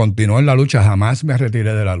 Pero continué en la lucha, jamás me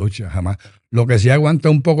retiré de la lucha, jamás. Lo que sí aguanté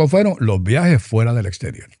un poco fueron los viajes fuera del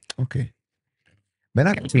exterior. Ok. Ven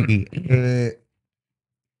acá, Chiqui.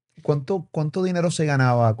 ¿Cuánto dinero se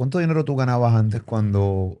ganaba? ¿Cuánto dinero tú ganabas antes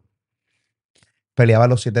cuando peleabas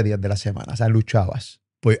los 7 días de la semana? O sea, luchabas.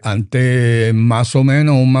 Pues antes, más o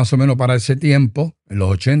menos para ese tiempo, en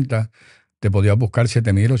los 80, te podías buscar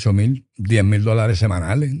 7,000, 8,000, 10,000 dólares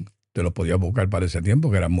semanales. Te los podías buscar para ese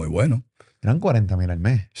tiempo, que eran muy buenos. Eran 40,000 al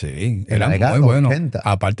mes. Sí, eran muy buenos.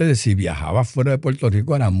 Aparte de si viajabas fuera de Puerto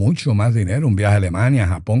Rico, era mucho más dinero. Un viaje a Alemania, a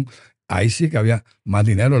Japón, ahí sí que había más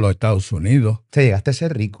dinero en los Estados Unidos. Te llegaste a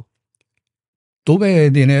ser rico.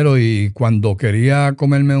 tuve dinero y cuando quería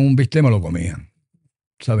comerme un bistec me lo comía.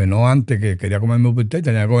 ¿Sabes? No antes que quería comerme un bistec,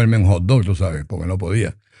 tenía que comerme un hot dog, tú sabes, porque no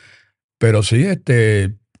podía. Pero sí,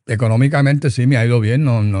 económicamente sí me ha ido bien,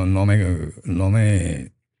 no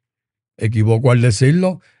me equivoco al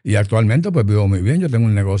decirlo, y actualmente pues vivo muy bien. Yo tengo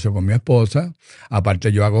un negocio con mi esposa,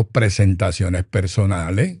 aparte yo hago presentaciones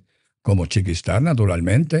personales como Chicky Starr,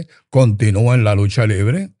 naturalmente, continúo en la lucha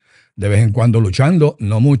libre, de vez en cuando luchando,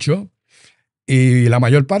 no mucho, y la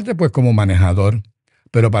mayor parte pues como manejador.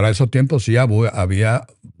 Pero para esos tiempos sí había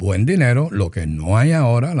buen dinero, lo que no hay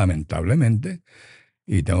ahora, lamentablemente,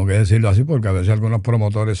 y tengo que decirlo así porque a veces algunos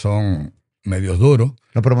promotores son medios duros.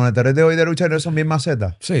 Los promotores de hoy de lucha libre son bien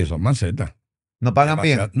macetas. Sí, son macetas. No pagan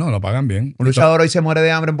bien. No pagan bien. Un luchador hoy se muere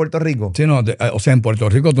de hambre en Puerto Rico. Sí, no, o sea, en Puerto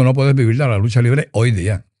Rico tú no puedes vivir de la lucha libre hoy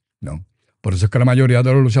día. No. Por eso es que la mayoría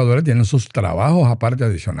de los luchadores tienen sus trabajos aparte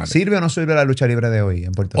adicionales. ¿Sirve o no sirve la lucha libre de hoy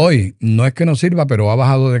en Puerto Rico? Hoy no es que no sirva, pero ha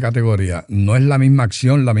bajado de categoría. No es la misma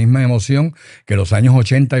acción, la misma emoción que los años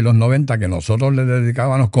 80 y los 90 que nosotros le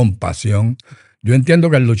dedicábamos con pasión. Yo entiendo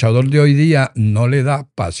que el luchador de hoy día no le da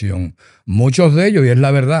pasión. Muchos de ellos, y es la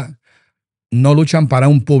verdad, no luchan para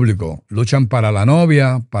un público, luchan para la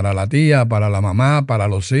novia, para la tía, para la mamá, para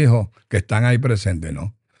los hijos que están ahí presentes,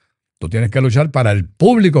 ¿no? Tú tienes que luchar para el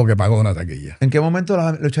público que pagó una taquilla. ¿En qué momento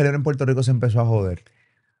la lucha libre en Puerto Rico se empezó a joder?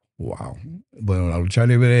 Wow. Bueno, la lucha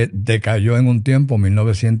libre decayó en un tiempo,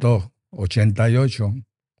 1988,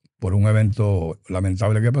 por un evento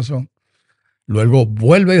lamentable que pasó. Luego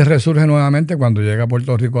vuelve y resurge nuevamente cuando llega a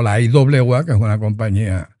Puerto Rico la IWA, que es una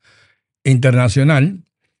compañía internacional.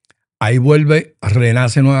 Ahí vuelve,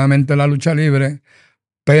 renace nuevamente la lucha libre,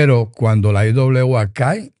 pero cuando la IWA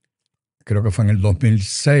cae, creo que fue en el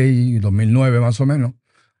 2006, 2009 más o menos,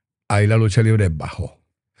 ahí la lucha libre bajó.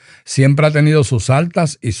 Siempre ha tenido sus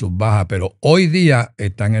altas y sus bajas, pero hoy día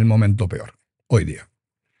está en el momento peor. Hoy día.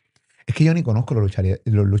 Es que yo ni conozco los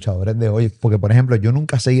luchadores de hoy, porque, por ejemplo, yo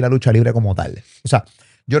nunca seguí la lucha libre como tal. O sea,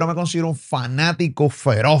 yo no me considero un fanático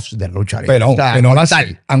feroz de lucha libre. Pero o sea,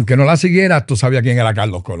 aunque no la siguieras, tú sabías quién era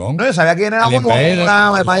Carlos Colón. No, yo sabía quién era Hogan,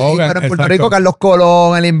 pero en Puerto exacto. Rico Carlos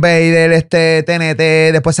Colón, el Invader,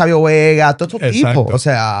 TNT, después Sabio Vega, todos estos Exacto. tipos. O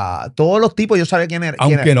sea, todos los tipos yo sabía quién era.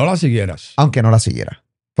 Aunque no la siguieras. Aunque no la siguiera.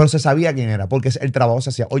 Pero se sabía quién era, porque el trabajo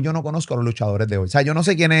se hacía. Hoy yo no conozco a los luchadores de hoy. O sea, yo no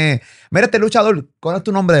sé quién es. Mira, este luchador, ¿cuál es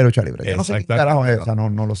tu nombre de lucha libre? Yo no sé quién carajo es. O sea,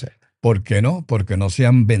 no lo sé. ¿Por qué no? Porque no se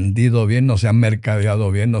han vendido bien, no se han mercadeado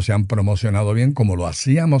bien, no se han promocionado bien como lo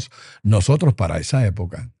hacíamos nosotros para esa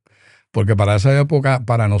época. Porque para esa época,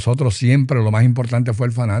 para nosotros siempre lo más importante fue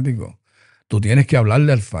el fanático. Tú tienes que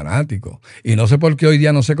hablarle al fanático. Y no sé por qué hoy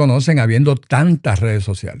día no se conocen habiendo tantas redes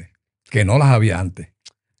sociales, que no las había antes.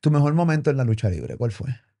 ¿Tu mejor momento en la lucha libre cuál fue?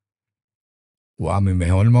 Wow, mi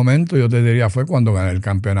mejor momento yo te diría fue cuando gané el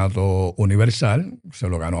campeonato universal. Se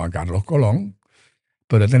lo ganó a Carlos Colón.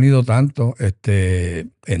 Pero he tenido tanto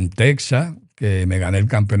en Texas, que me gané el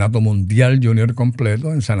campeonato mundial junior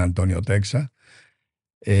completo en San Antonio, Texas.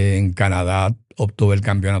 En Canadá obtuve el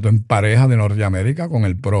campeonato en pareja de Norteamérica con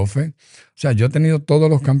el profe. O sea, yo he tenido todos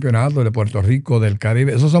los campeonatos de Puerto Rico, del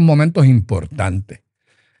Caribe. Esos son momentos importantes,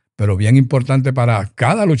 pero bien importantes para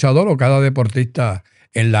cada luchador o cada deportista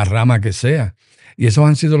en la rama que sea. Y esos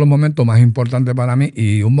han sido los momentos más importantes para mí.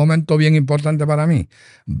 Y un momento bien importante para mí,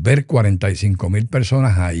 ver 45,000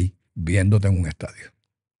 personas ahí viéndote en un estadio.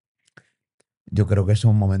 Yo creo que eso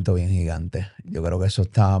es un momento bien gigante. Yo creo que eso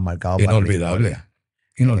está marcado para Inolvidable.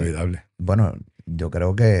 Inolvidable. Bueno, yo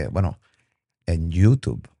creo que, en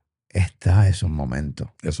YouTube está esos momentos.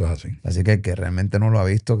 Eso es así. Así que el que realmente no lo ha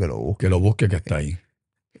visto, que lo busque. Que lo busque, que está ahí.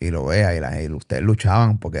 Y lo vea. Y ustedes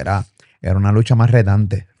luchaban porque era una lucha más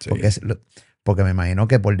retante. Sí. Porque me imagino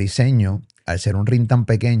que por diseño, al ser un ring tan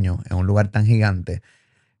pequeño, en un lugar tan gigante,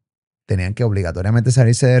 tenían que obligatoriamente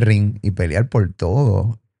salirse de ring y pelear por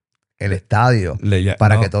todo el estadio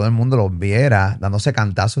para que todo el mundo los viera, dándose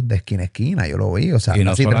cantazos de esquina a esquina. Yo lo vi, o sea, y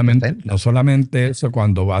no solamente eso,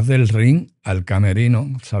 cuando vas del ring al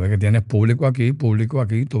camerino, sabes que tienes público aquí,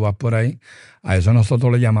 tú vas por ahí. A eso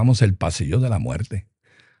nosotros le llamamos el pasillo de la muerte.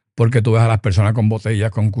 Porque tú ves a las personas con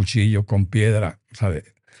botellas, con cuchillos, con piedras, ¿sabes?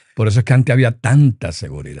 Por eso es que antes había tanta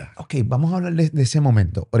seguridad. Ok, vamos a hablar de ese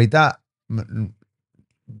momento. Ahorita,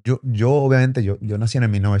 yo obviamente, yo nací en el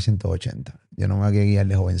 1980. Yo no me voy a guiar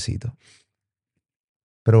de jovencito.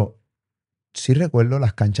 Pero sí recuerdo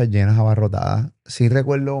las canchas llenas, abarrotadas. Sí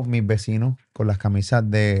recuerdo mis vecinos con las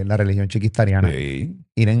camisas de la religión chiquistariana. Sí.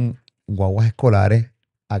 Ir en guaguas escolares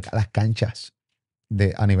a las canchas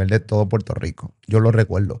a nivel de todo Puerto Rico. Yo lo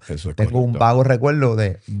recuerdo. Eso es Tengo correcto. un vago recuerdo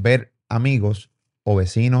de ver amigos o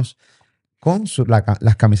vecinos con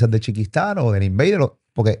las camisas de Chicky Starr o del Invader,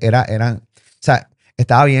 porque eran sea,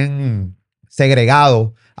 estaba bien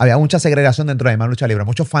segregado. Había mucha segregación dentro de la misma lucha libre.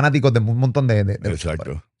 Muchos fanáticos de un montón de luchadores.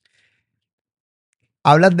 Exacto.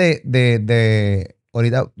 Hablas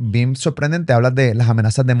ahorita, bien sorprendente, hablas de las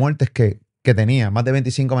amenazas de muertes que tenía. Más de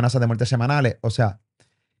 25 amenazas de muerte semanales. O sea,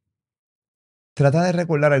 trata de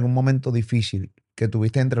recordar algún momento difícil que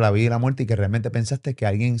tuviste entre la vida y la muerte y que realmente pensaste que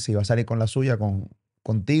alguien se iba a salir con la suya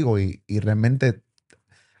contigo y realmente,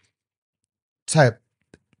 ¿sabes?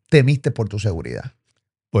 Temiste por tu seguridad.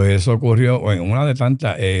 Pues eso ocurrió en una de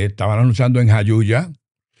tantas. Estaban luchando en Jayuya,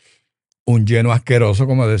 un lleno asqueroso,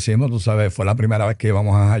 como decimos, tú sabes, fue la primera vez que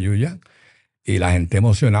íbamos a Jayuya. Y la gente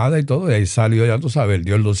emocionada y todo, y ahí salió ya, tú sabes, el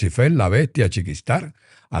dios Lucifer, la bestia, Chicky Starr,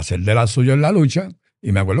 a hacer de la suya en la lucha.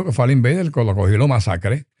 Y me acuerdo que fue al Invader, que lo cogió y lo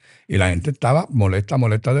masacré. Y la gente estaba molesta,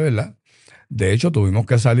 molesta de verdad. De hecho, tuvimos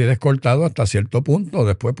que salir escoltados hasta cierto punto.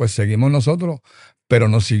 Después, pues seguimos nosotros, pero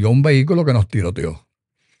nos siguió un vehículo que nos tiroteó.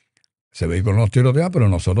 Ese vehículo nos tiroteó, pero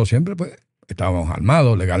nosotros siempre, pues, estábamos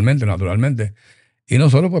armados legalmente, naturalmente. Y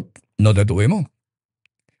nosotros, pues, nos detuvimos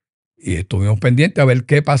y estuvimos pendientes a ver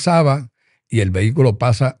qué pasaba y el vehículo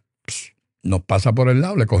nos pasa por el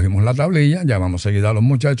lado, le cogimos la tablilla, llamamos seguida a los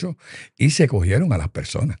muchachos y se cogieron a las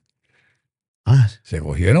personas. Ah, Se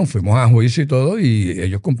cogieron, fuimos a juicio y todo y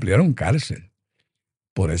ellos cumplieron cárcel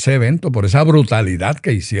por ese evento, por esa brutalidad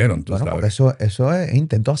que hicieron, tú bueno, porque sabes. eso es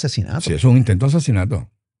intento de asesinato. Sí, eso es un intento de asesinato,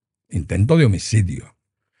 intento de homicidio.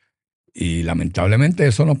 Y lamentablemente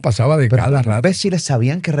eso nos pasaba de Pero cada los rato. imbéciles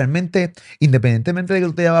sabían que realmente, independientemente de que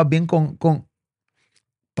tú te llevabas bien con...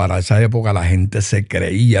 Para esa época la gente se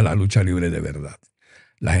creía la lucha libre de verdad.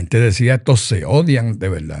 La gente decía, estos se odian de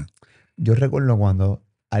verdad. Yo recuerdo cuando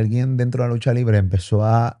alguien dentro de la lucha libre empezó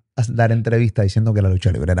a dar entrevistas diciendo que la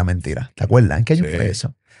lucha libre era mentira. ¿Te acuerdas? ¿En qué año Sí. fue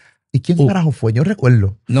eso? ¿Y quién Uh, carajo fue? Yo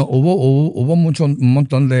recuerdo. no, hubo un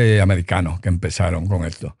montón de americanos que empezaron con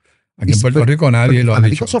esto. Aquí en Puerto Pero Rico nadie los lo ha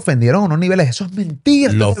fanáticos se dicho. ofendieron a unos niveles. Eso es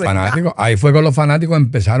mentira. Esto es Los de verdad. fanáticos, ahí fue que los fanáticos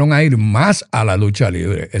empezaron a ir más a la lucha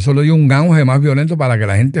libre. Eso le dio un auge más violento para que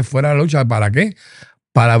la gente fuera a la lucha. ¿Para qué?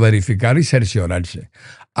 Para verificar y cerciorarse.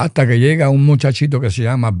 Hasta que llega un muchachito que se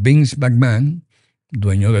llama Vince McMahon,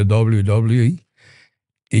 dueño de WWE,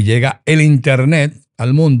 y llega el internet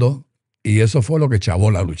al mundo y eso fue lo que chavó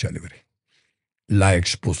la lucha libre. La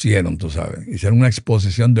expusieron, tú sabes. Hicieron una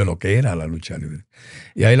exposición de lo que era la lucha libre.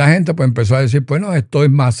 Y ahí la gente pues empezó a decir, bueno, esto es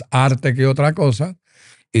más arte que otra cosa.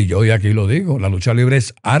 Y yo y aquí lo digo, la lucha libre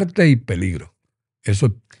es arte y peligro.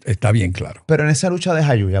 Eso está bien claro. Pero en esa lucha de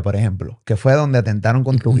Jayuya, por ejemplo, que fue donde atentaron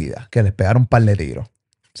con tu vida, que les pegaron un par de tiros. O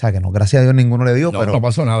sea, que no, gracias a Dios ninguno le dio, No, pero no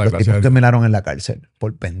pasó nada, los gracias tipos a Dios. terminaron en la cárcel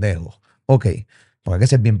por pendejos. Ok, porque hay que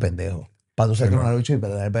ser bien pendejo. Para tú salir Pero, una lucha y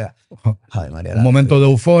perder pega. Ay, María, un momento de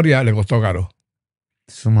euforia le costó caro.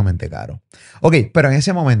 sumamente caro. Ok, pero en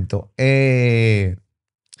ese momento,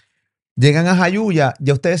 llegan a Jayuya,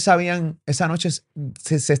 ya ustedes sabían, esa noche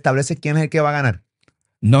se establece quién es el que va a ganar.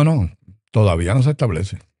 No, todavía no se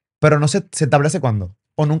establece. Pero no se establece cuándo.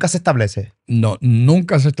 O nunca se establece. No,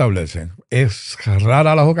 nunca se establece. Es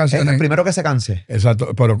rara las Es el ocasiones. primero que se canse.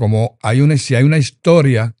 Exacto, pero como si hay una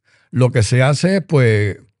historia, lo que se hace es,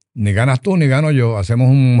 pues, ni ganas tú ni gano yo. Hacemos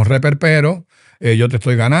un reperpero, yo te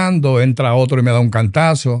estoy ganando, entra otro y me da un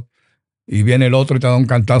cantazo, y viene el otro y te da un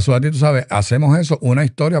cantazo a ti, tú sabes. Hacemos eso, una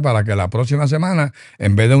historia para que la próxima semana,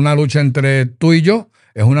 en vez de una lucha entre tú y yo,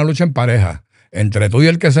 es una lucha en pareja. Entre tú y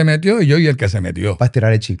el que se metió y yo y el que se metió. Para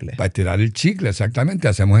estirar el chicle. Para estirar el chicle, exactamente.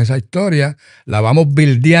 Hacemos esa historia, la vamos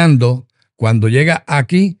buildeando. Cuando llega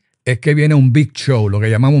aquí, es que viene un big show, lo que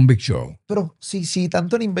llamamos un big show. Pero sí,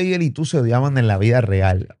 tanto el Invader y tú se odiaban en la vida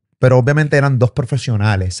real. Pero obviamente eran dos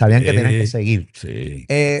profesionales. Sabían que tenían que seguir. Sí.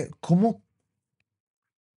 ¿Cómo?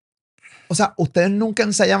 O sea, ustedes nunca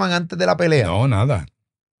ensayaban antes de la pelea. No, nada.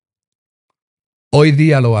 Hoy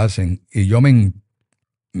día lo hacen y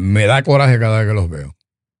me da coraje cada vez que los veo.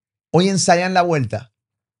 Hoy ensayan la vuelta.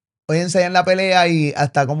 Hoy ensayan la pelea y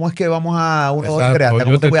hasta cómo es que vamos a uno, dos, tres. Hasta Yo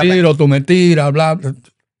cómo te tiro, tú me tiras, bla, bla.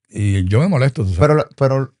 Y yo me molesto, tú sabes.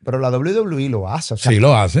 Pero la WWE lo hace. O sea, Sí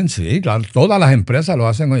lo hacen, sí, claro. Todas las empresas lo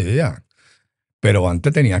hacen hoy día. Pero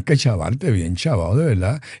antes tenías que chavarte bien chavado, de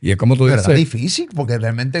verdad. Y es como tú pero dices. era difícil porque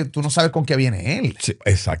realmente tú no sabes con qué viene él. Sí,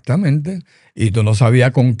 exactamente. Y tú no sabías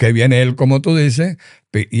con qué viene él, como tú dices.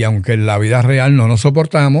 Y aunque en la vida real no nos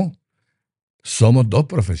soportamos, somos dos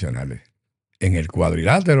profesionales. En el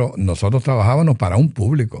cuadrilátero, nosotros trabajábamos para un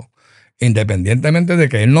público. Independientemente de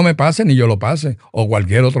que él no me pase ni yo lo pase, o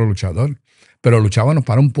cualquier otro luchador. Pero luchábamos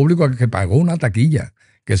para un público que pagó una taquilla.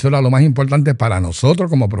 Que eso era lo más importante para nosotros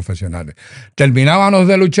como profesionales. Terminábamos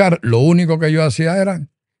de luchar, lo único que yo hacía era,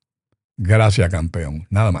 gracias campeón,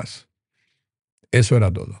 nada más. Eso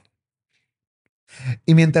era todo.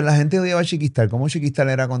 Y mientras la gente odiaba a Chicky Starr, ¿cómo Chicky Starr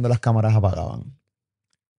era cuando las cámaras apagaban?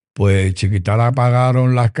 Pues Chicky Starr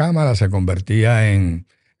apagaron las cámaras, se convertía en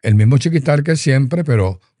el mismo Chicky Starr que siempre,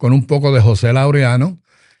 pero con un poco de José Laureano.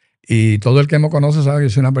 Y todo el que me conoce sabe que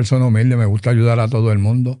soy una persona humilde, me gusta ayudar a todo el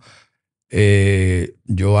mundo.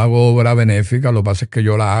 Yo hago obra benéfica, lo que pasa es que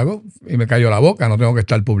yo la hago y me callo la boca, no tengo que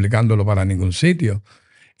estar publicándolo para ningún sitio.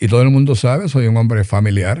 Y todo el mundo sabe, soy un hombre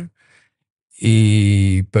familiar.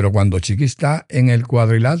 Pero cuando Chiqui está en el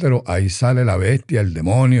cuadrilátero, ahí sale la bestia, el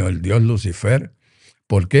demonio, el dios Lucifer.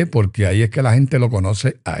 ¿Por qué? Porque ahí es que la gente lo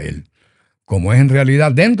conoce a él. Como es en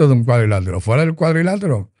realidad dentro de un cuadrilátero, fuera del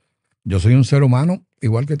cuadrilátero, yo soy un ser humano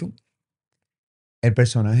igual que tú. El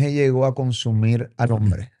personaje llegó a consumir al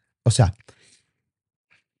hombre. O sea,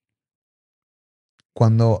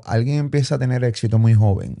 cuando alguien empieza a tener éxito muy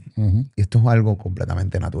joven, y esto es algo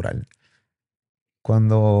completamente natural,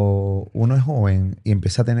 cuando uno es joven y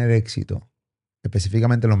empieza a tener éxito,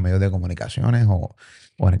 específicamente en los medios de comunicaciones o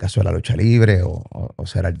en el caso de la lucha libre o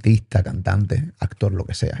ser artista, cantante, actor, lo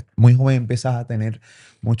que sea. Muy joven empiezas a tener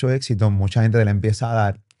mucho éxito, mucha gente te la empieza a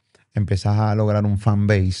dar, empiezas a lograr un fan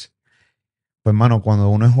base. Pues hermano, cuando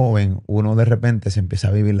uno es joven, uno de repente se empieza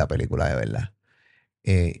a vivir la película de verdad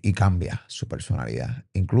y cambia su personalidad.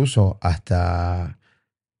 Incluso hasta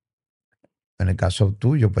en el caso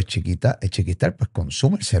tuyo, pues Chiquita, pues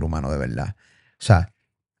consume el ser humano de verdad. O sea,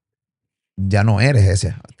 ya no eres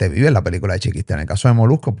ese, te vives la película de Chiquita. En el caso de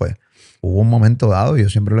Molusco, pues hubo un momento dado, yo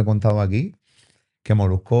siempre lo he contado aquí, que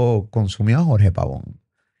Molusco consumió a Jorge Pavón.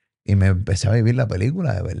 Y me empecé a vivir la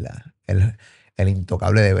película de verdad. El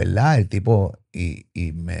intocable de verdad, el tipo, y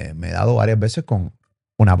me he dado varias veces con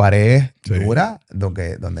una pared dura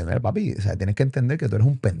donde, mira, papi, o sea, tienes que entender que tú eres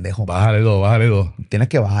un pendejo más. Bájale dos. Tienes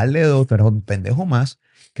que bajarle dos, tú eres un pendejo más,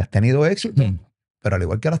 que has tenido éxito, pero al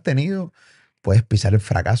igual que lo has tenido, puedes pisar el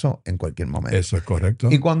fracaso en cualquier momento. Eso es correcto.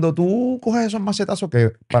 Y cuando tú coges esos macetazos,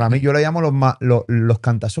 que para mí yo le llamo los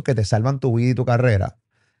cantazos que te salvan tu vida y tu carrera,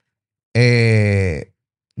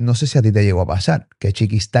 no sé si a ti te llegó a pasar, que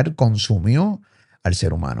Chicky Starr consumió al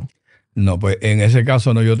ser humano. No, pues en ese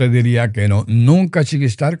caso no, yo te diría que no. Nunca Chicky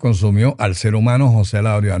Starr consumió al ser humano José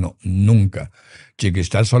Laureano. Nunca. Chicky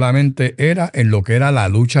Starr solamente era en lo que era la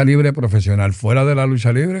lucha libre profesional. Fuera de la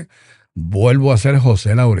lucha libre, vuelvo a ser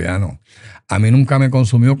José Laureano. A mí nunca me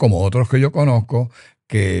consumió como otros que yo conozco,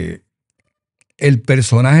 que el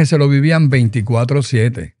personaje se lo vivían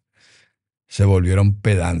 24/7. Se volvieron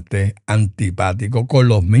pedantes, antipáticos, con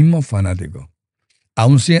los mismos fanáticos.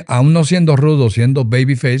 Aún no siendo rudo, siendo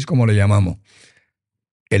babyface, como le llamamos,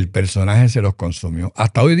 el personaje se los consumió.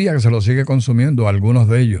 Hasta hoy día que se los sigue consumiendo algunos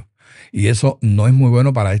de ellos. Y eso no es muy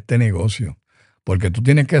bueno para este negocio. Porque tú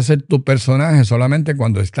tienes que hacer tu personaje solamente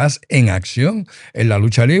cuando estás en acción, en la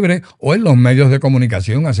lucha libre o en los medios de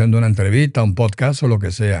comunicación, haciendo una entrevista, un podcast o lo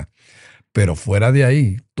que sea. Pero fuera de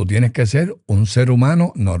ahí, tú tienes que ser un ser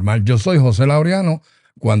humano normal. Yo soy José Laureano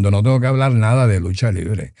cuando no tengo que hablar nada de lucha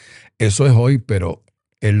libre. Eso es hoy, pero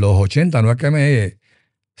en los 80 no es que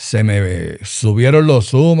se me subieron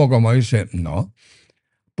los humos, como dicen. No,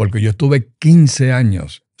 porque yo estuve 15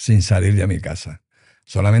 años sin salir de mi casa.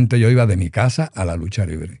 Solamente yo iba de mi casa a la lucha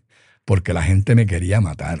libre, porque la gente me quería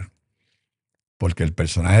matar. Porque el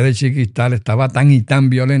personaje de Chicky Starr estaba tan y tan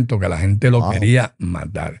violento que la gente lo quería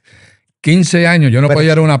matar. 15 años, yo no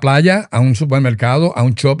podía ir a una playa, a un supermercado, a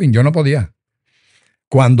un shopping, yo no podía.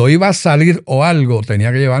 Cuando iba a salir o algo,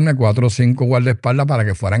 tenía que llevarme 4 o 5 guardaespaldas para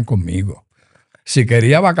que fueran conmigo. Si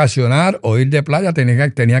quería vacacionar o ir de playa,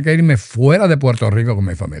 tenía que irme fuera de Puerto Rico con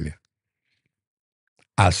mi familia.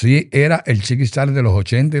 Así era el Chicky Starr de los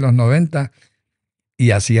 80 y los 90,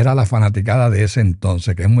 y así era la fanaticada de ese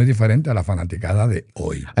entonces, que es muy diferente a la fanaticada de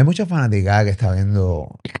hoy. Hay mucha fanaticada que está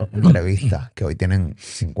viendo entrevistas que hoy tienen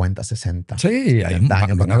 50, 60 sí, hay años.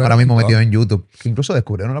 Ahora mismo metido en YouTube. Que incluso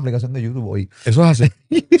descubrieron la aplicación de YouTube hoy. Eso es así.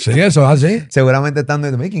 Sí, eso es así. Seguramente están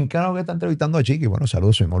diciendo, ¿quién carajo que está entrevistando a Chiqui? Bueno,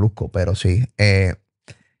 saludos, soy Molusco, pero sí. Estás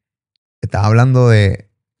hablando de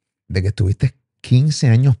que estuviste 15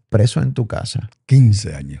 años preso en tu casa.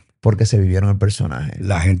 15 años. Porque se vivieron el personaje.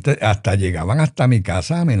 La gente llegaban hasta mi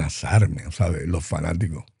casa a amenazarme, ¿sabes? Los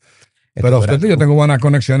fanáticos. Pero fíjate, yo tengo buenas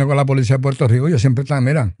conexiones con la policía de Puerto Rico. Yo siempre estaba,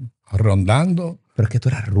 mira, rondando. Pero es que tú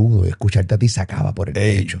eras rudo y escucharte a ti sacaba por el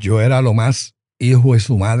pecho. Yo era lo más hijo de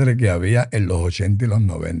su madre que había en los 80 y los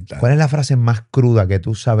 90. ¿Cuál es la frase más cruda que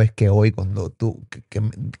tú sabes que hoy cuando tú...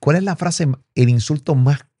 ¿Cuál es la frase, el insulto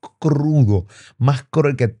más crudo, más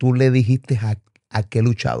cruel que tú le dijiste a qué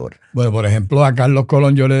luchador? Bueno, por ejemplo, a Carlos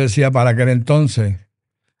Colón yo le decía para aquel entonces,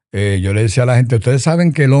 yo le decía a la gente, ustedes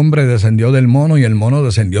saben que el hombre descendió del mono y el mono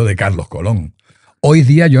descendió de Carlos Colón. Hoy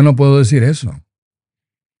día yo no puedo decir eso.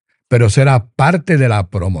 pero eso era parte de la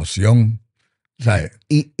promoción. ¿Sabes?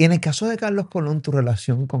 Y en el caso de Carlos Colón, tu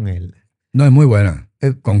relación con él. No, es muy buena.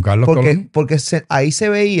 Con Carlos Colón. Porque ahí se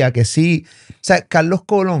veía que sí. O sea, Carlos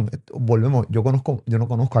Colón, volvemos, yo no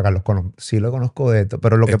conozco a Carlos Colón, sí lo conozco de esto,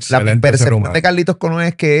 pero la percepción de Carlitos Colón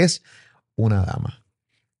es que es una dama.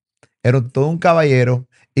 Era todo un caballero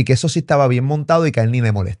y que eso sí estaba bien montado y que a él ni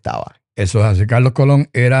le molestaba. Eso es así. Carlos Colón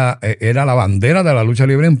era la bandera de la lucha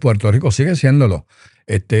libre en Puerto Rico, sigue siéndolo.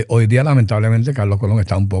 Hoy día, lamentablemente, Carlos Colón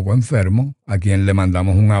está un poco enfermo, a quien le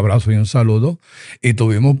mandamos un abrazo y un saludo, y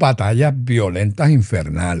tuvimos batallas violentas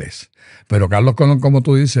infernales. Pero Carlos Colón, como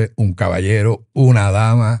tú dices, un caballero, una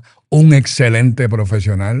dama, un excelente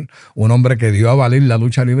profesional, un hombre que dio a valer la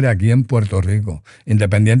lucha libre aquí en Puerto Rico.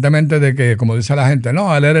 Independientemente de que, como dice la gente,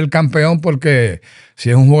 no, él era el campeón porque si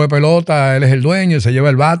es un juego de pelota, él es el dueño, se lleva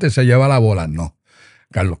el bate, se lleva la bola. No.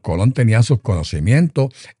 Carlos Colón tenía sus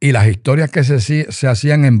conocimientos y las historias que se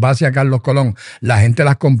hacían en base a Carlos Colón, la gente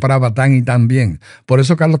las compraba tan y tan bien. Por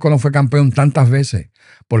eso Carlos Colón fue campeón tantas veces,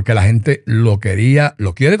 porque la gente lo quería,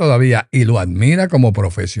 lo quiere todavía y lo admira como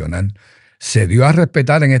profesional. Se dio a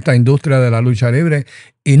respetar en esta industria de la lucha libre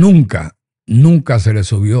y nunca se le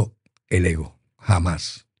subió el ego.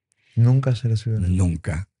 Jamás. Nunca se le subió el ego.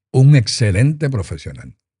 Nunca. Un excelente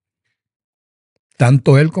profesional.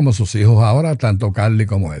 Tanto él como sus hijos ahora, tanto Carly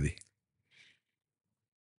como Eddie.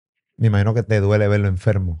 Me imagino que te duele verlo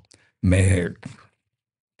enfermo.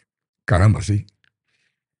 Caramba, sí.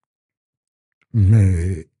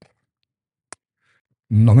 No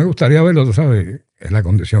me gustaría verlo, tú sabes, es la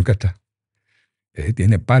condición que está.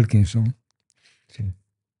 Tiene Parkinson. Sí.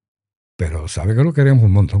 Pero sabe que lo queremos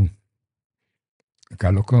un montón.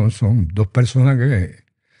 Carlos Colón son dos personas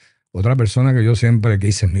otra persona que yo siempre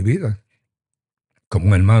quise en mi vida. Como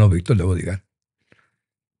un hermano, Víctor de Bodigar,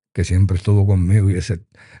 que siempre estuvo conmigo.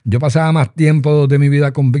 Yo pasaba más tiempo de mi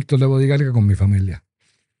vida con Víctor de Bodigar que con mi familia.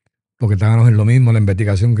 Porque estábamos en lo mismo, la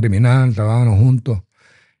investigación criminal, estábamos juntos.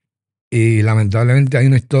 Y lamentablemente hay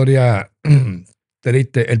una historia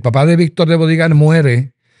triste. El papá de Víctor de Bodigar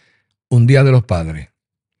muere un día de los padres.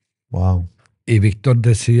 Wow. Y Víctor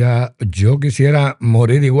decía, yo quisiera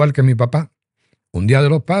morir igual que mi papá. Un día de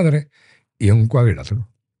los padres y en un cuadrilátero.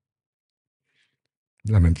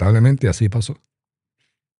 Lamentablemente así pasó.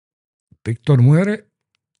 Víctor muere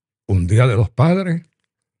un día de los padres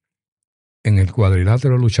en el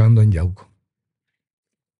cuadrilátero luchando en Yauco.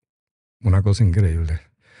 Una cosa increíble.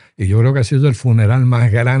 Y yo creo que ha sido el funeral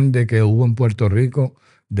más grande que hubo en Puerto Rico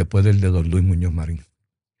después del de don Luis Muñoz Marín.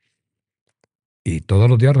 Y todos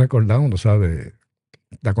los días recordamos, ¿no sabe?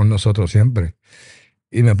 Está con nosotros siempre.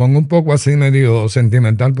 Y me pongo un poco así medio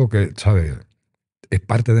sentimental porque, ¿sabe? Es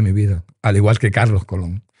parte de mi vida. Al igual que Carlos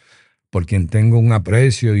Colón, por quien tengo un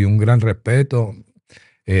aprecio y un gran respeto.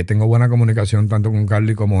 Tengo buena comunicación tanto con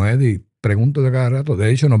Carly como Eddie. Pregunto de cada rato.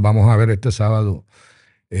 De hecho, nos vamos a ver este sábado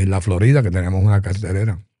en la Florida, que tenemos una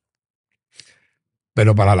cartelera.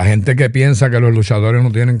 Pero para la gente que piensa que los luchadores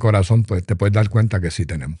no tienen corazón, pues te puedes dar cuenta que sí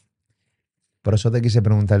tenemos. Por eso te quise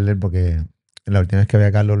preguntarle, porque la última vez que vi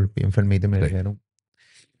a Carlos, bien enfermito, me dijeron.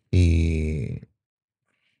 Y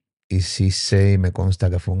sí sé y me consta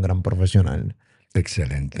que fue un gran profesional.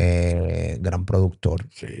 Excelente. Gran productor.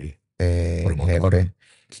 Sí. Jefe.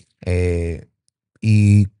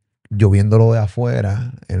 Y yo viéndolo de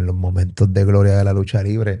afuera, en los momentos de gloria de la lucha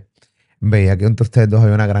libre, veía que entre ustedes dos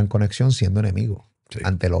había una gran conexión siendo enemigos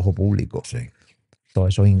ante el ojo público. Sí. Todos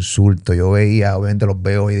esos insultos. Yo veía, obviamente los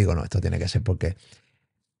veo y digo, no, esto tiene que ser porque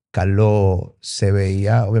Carlos se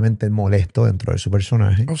veía, obviamente, molesto dentro de su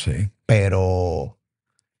personaje. Oh, sí. Pero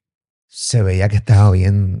se veía que estaba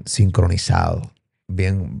bien sincronizado.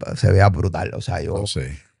 Bien, se veía brutal. O sea, yo... Oh, sí.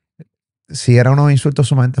 Sí, eran unos insultos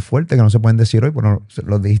sumamente fuertes que no se pueden decir hoy, bueno,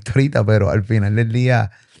 los dijiste ahorita, pero al final del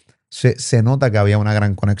día se nota que había una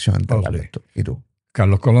gran conexión entre Carlos y tú.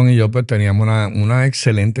 Carlos Colón y yo pues teníamos una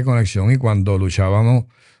excelente conexión y cuando luchábamos,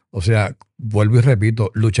 o sea, vuelvo y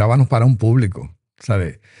repito, luchábamos para un público,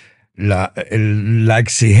 ¿sabes? La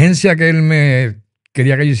exigencia que él me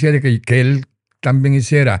quería que yo hiciera y que él también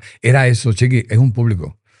hiciera era eso, Chiqui, es un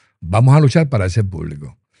público. Vamos a luchar para ese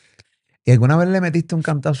público. ¿Y alguna vez le metiste un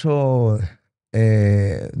cantazo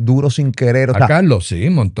duro sin querer? A Carlos, sí,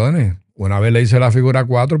 montones. Una vez le hice la figura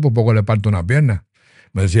 4, por poco le parto una pierna.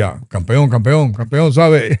 Me decía, campeón, campeón, campeón,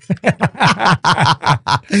 ¿sabes?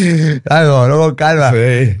 Algo, no con calma.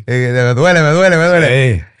 Sí. Me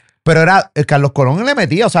duele. Sí. Pero era, Carlos Colón le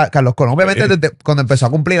metía, o sea, Carlos Colón obviamente desde cuando empezó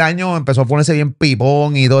a cumplir años empezó a ponerse bien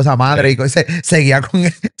pipón y toda esa madre y seguía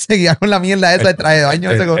con la mierda esa de traje de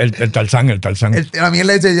baño. El Tarzán. La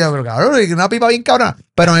mierda esa, pero cabrón, una pipa bien cabrona.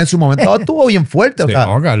 Pero en su momento estuvo bien fuerte, o Sí, sea.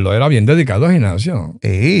 no, Carlos era bien dedicado al gimnasio.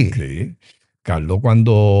 Sí. Carlos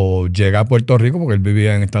cuando llega a Puerto Rico, porque él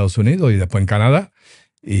vivía en Estados Unidos y después en Canadá,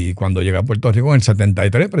 y cuando llega a Puerto Rico en el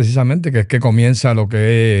 73 precisamente, que es que comienza lo que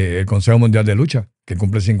es el Consejo Mundial de Lucha, que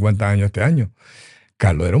cumple 50 años este año.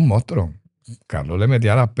 Carlos era un monstruo. Carlos le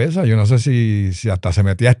metía las pesas. Yo no sé si hasta se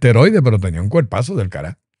metía esteroides, pero tenía un cuerpazo del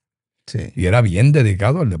cara. Sí. Y era bien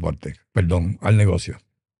dedicado al deporte, perdón, al negocio.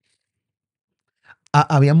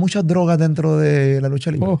 ¿Había muchas drogas dentro de la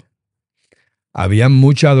lucha libre? Había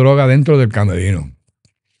mucha droga dentro del camerino,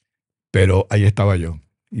 pero ahí estaba yo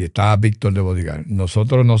y estaba Víctor de Bodyguard.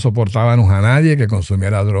 Nosotros no soportábamos a nadie que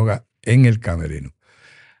consumiera droga en el camerino.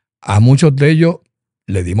 A muchos de ellos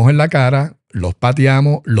le dimos en la cara, los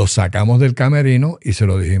pateamos, los sacamos del camerino y se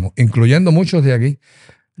lo dijimos, incluyendo muchos de aquí,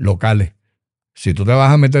 locales. Si tú te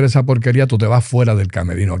vas a meter esa porquería, tú te vas fuera del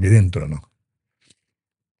camerino, aquí dentro no.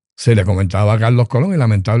 Se le comentaba a Carlos Colón y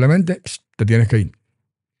lamentablemente te tienes que ir.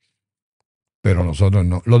 Pero nosotros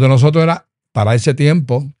no. Lo de nosotros era, para ese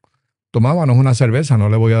tiempo, tomábamos una cerveza, no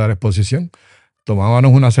le voy a dar exposición,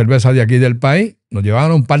 tomábamos una cerveza de aquí del país, nos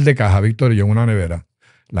llevaban un par de cajas, Víctor y yo, en una nevera.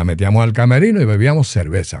 La metíamos al camerino y bebíamos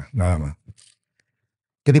cerveza, nada más.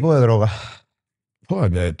 ¿Qué tipo de droga?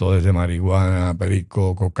 Pues de todo, desde marihuana,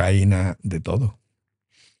 perico, cocaína, de todo.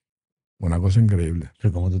 Una cosa increíble.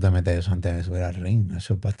 ¿Pero cómo tú te metes eso antes de subir al ring?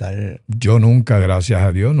 Eso es para estar... Yo nunca, gracias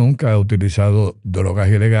a Dios, nunca he utilizado drogas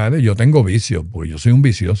ilegales. Yo tengo vicios, porque yo soy un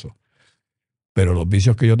vicioso. Pero los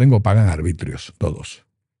vicios que yo tengo pagan arbitrios, todos.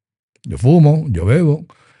 Yo fumo, yo bebo,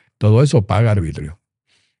 todo eso paga arbitrio.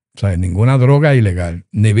 O sea, ninguna droga ilegal.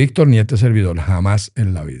 Ni Víctor ni este servidor, jamás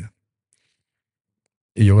en la vida.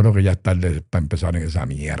 Y yo creo que ya es tarde para empezar en esa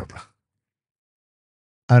mierda.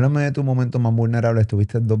 Háblame de tu momento más vulnerable.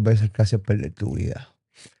 Estuviste 2 veces casi a perder tu vida.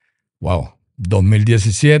 Wow.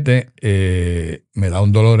 2017 me da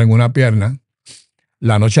un dolor en una pierna.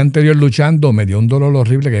 La noche anterior luchando me dio un dolor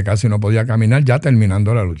horrible que casi no podía caminar, ya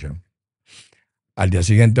terminando la lucha. Al día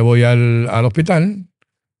siguiente voy al hospital,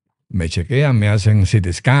 me chequean, me hacen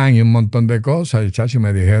CT scan y un montón de cosas. Y chacho,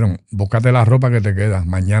 me dijeron, búscate la ropa que te queda,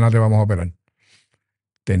 mañana te vamos a operar.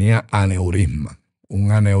 Tenía aneurisma,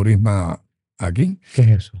 un aneurisma aquí. ¿Qué es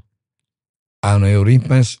eso?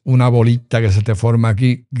 Aneurisma es una bolita que se te forma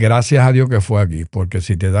aquí. Gracias a Dios que fue aquí, porque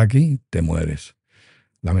si te da aquí, te mueres.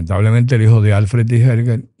 Lamentablemente el hijo de Alfred D.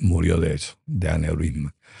 Herger murió de eso, de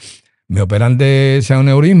aneurisma. Me operan de ese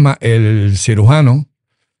aneurisma. El cirujano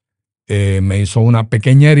me hizo una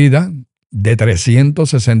pequeña herida de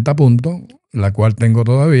 360 puntos, la cual tengo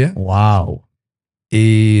todavía. ¡Wow!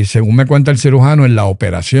 Y según me cuenta el cirujano, en la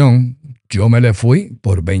operación yo me le fui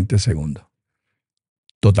por 20 segundos.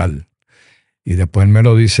 Total. Y después me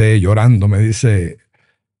lo dice llorando, me dice,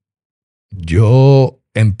 yo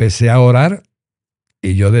empecé a orar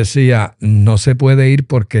y yo decía, no se puede ir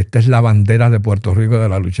porque esta es la bandera de Puerto Rico de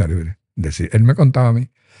la lucha libre. Él me contaba a mí,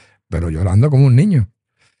 pero llorando como un niño.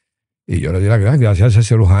 Y yo le di las gracias a ese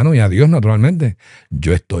cirujano y a Dios naturalmente.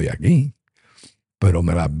 Yo estoy aquí, pero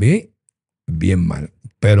me las vi bien mal.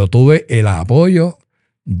 Pero tuve el apoyo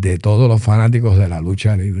de todos los fanáticos de la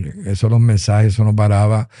lucha libre. Esos los mensajes, eso no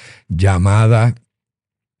paraba, llamadas.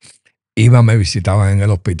 Iban, me visitaban en el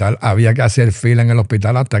hospital. Había que hacer fila en el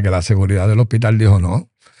hospital hasta que la seguridad del hospital dijo, no,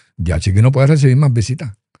 ya Chiqui no puede recibir más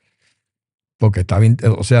visitas. Porque estaba,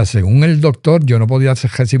 o sea, según el doctor, yo no podía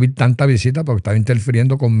recibir tanta visita porque estaba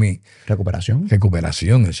interfiriendo con mi ¿Recuperación?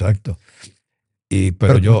 Recuperación, exacto.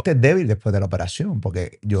 Pero yo... tú estés débil después de la operación,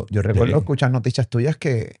 porque yo recuerdo escuchar noticias tuyas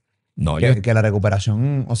que la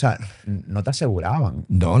recuperación, o sea, no te aseguraban.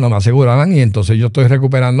 No me aseguraban y entonces yo estoy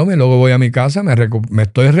recuperándome y luego voy a mi casa, me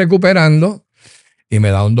estoy recuperando y me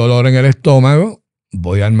da un dolor en el estómago,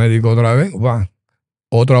 voy al médico otra vez,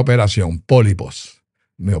 otra operación, pólipos.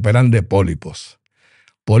 Me operan de pólipos.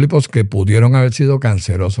 Pólipos que pudieron haber sido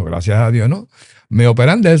cancerosos, gracias a Dios, ¿no? Me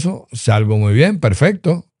operan de eso, salgo muy bien,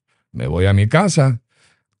 perfecto. Me voy a mi casa,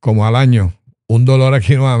 como al año, un dolor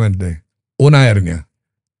aquí nuevamente, una hernia,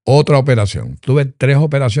 otra operación. Tuve 3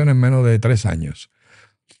 operaciones en menos de 3 años.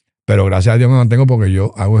 Pero gracias a Dios me mantengo porque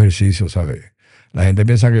yo hago ejercicio, ¿sabes? La gente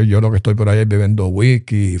piensa que yo lo que estoy por ahí es bebiendo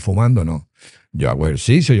whisky y fumando, no. Yo hago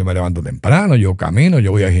ejercicio, yo me levanto temprano, yo camino,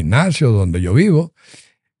 yo voy al gimnasio donde yo vivo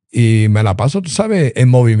y me la paso, tú sabes, en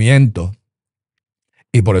movimiento.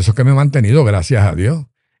 Y por eso es que me he mantenido, gracias a Dios.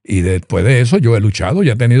 Y después de eso yo he luchado,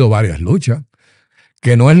 ya he tenido varias luchas.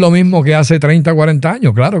 Que no es lo mismo que hace 30, 40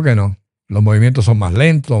 años, claro que no. Los movimientos son más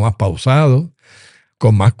lentos, más pausados,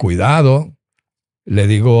 con más cuidado. Le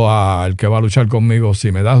digo al que va a luchar conmigo,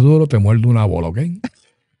 si me das duro, te muerdo una bola, ¿ok?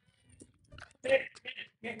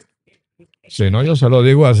 Si no, yo se lo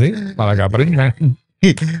digo así, para que aprendan.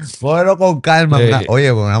 Cógelo con calma. Oye,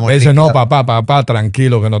 con una Me dice, mordisca. no, papá,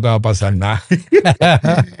 tranquilo, que no te va a pasar nada.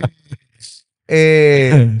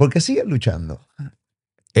 ¿Por qué sigues luchando?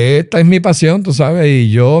 Esta es mi pasión, tú sabes, y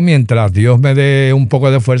yo mientras Dios me dé un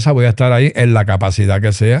poco de fuerza voy a estar ahí en la capacidad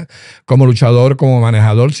que sea, como luchador, como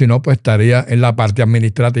manejador, si no, pues estaría en la parte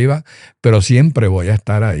administrativa, pero siempre voy a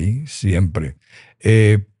estar ahí, siempre,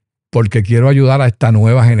 porque quiero ayudar a esta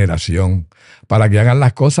nueva generación para que hagan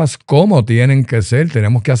las cosas como tienen que ser.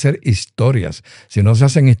 Tenemos que hacer historias. Si no se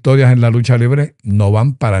hacen historias en la lucha libre, no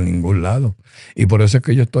van para ningún lado, y por eso es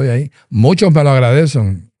que yo estoy ahí. Muchos me lo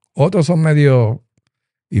agradecen, otros son medio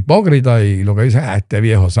hipócrita y lo que dicen, este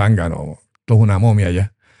viejo zángano, esto es una momia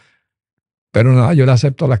ya. Pero nada, yo le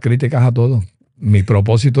acepto las críticas a todos. Mi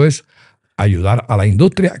propósito es ayudar a la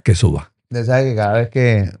industria que suba. De sabes que cada vez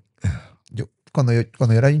que cuando yo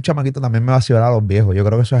era un chamaquito también me vacilaba a los viejos. Yo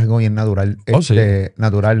creo que eso es algo bien natural. Sí.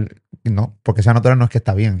 Natural, no, porque sea natural no es que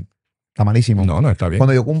está bien, está malísimo. No está bien.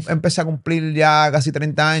 Cuando yo empecé a cumplir ya casi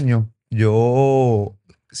 30 años, yo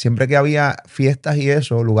siempre que había fiestas y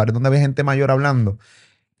eso, lugares donde había gente mayor hablando,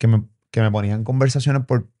 que me ponían conversaciones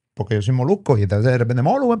porque yo soy molusco y entonces de repente,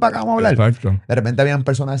 Molu, ven para acá, vamos a hablar. Exacto. De repente habían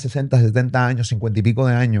personas de 60, 70 años, 50 y pico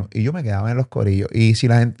de años y yo me quedaba en los corillos. Y si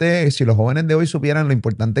los jóvenes de hoy supieran lo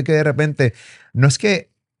importante que de repente, no es que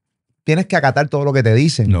tienes que acatar todo lo que te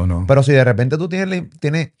dicen, No. pero si de repente tú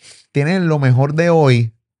tienes lo mejor de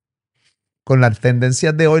hoy, con las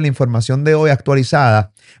tendencias de hoy, la información de hoy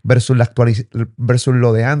actualizada versus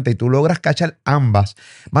lo de antes, y tú logras cachar ambas,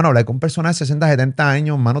 mano, hablar con personas de 60, 70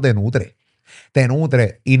 años, mano, te nutre.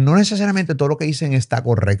 Y no necesariamente todo lo que dicen está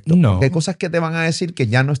correcto. No. Porque hay cosas que te van a decir que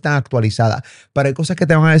ya no están actualizadas, pero hay cosas que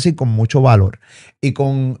te van a decir con mucho valor y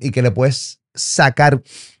que le puedes sacar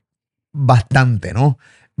bastante, ¿no?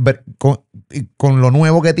 Con lo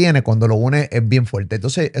nuevo que tiene, cuando lo une es bien fuerte.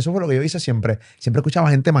 Entonces, eso fue lo que yo hice siempre. Siempre escuchaba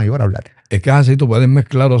gente mayor hablar. Es que es así, tú puedes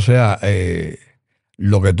mezclar, o sea,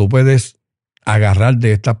 lo que tú puedes agarrar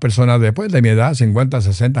de estas personas después de mi edad, 50,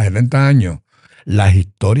 60, 70 años, las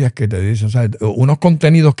historias que te dicen, o sea, unos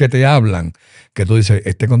contenidos que te hablan, que tú dices,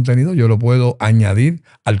 este contenido yo lo puedo añadir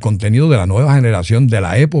al contenido de la nueva generación de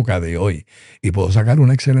la época de hoy y puedo sacar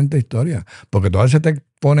una excelente historia, porque tú a veces te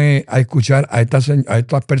pones a escuchar a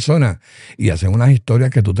estas personas y hacen unas historias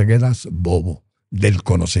que tú te quedas bobo del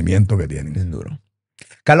conocimiento que tienen. Bien duro.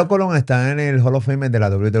 Carlos Colón está en el Hall of Fame de la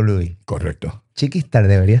WWE. Correcto. Chicky Starr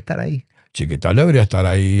debería estar ahí. Chicky Starr debería estar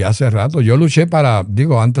ahí hace rato. Yo luché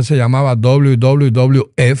antes se llamaba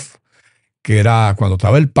WWF, que era cuando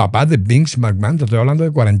estaba el papá de Vince McMahon. Te estoy hablando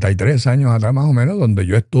de 43 años atrás más o menos, donde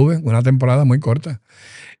yo estuve una temporada muy corta.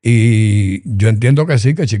 Y yo entiendo que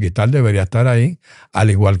sí, que Chicky Starr debería estar ahí, al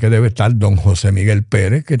igual que debe estar don José Miguel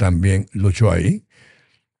Pérez, que también luchó ahí,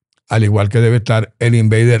 al igual que debe estar el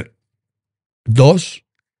Invader 2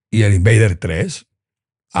 y el Invader 3.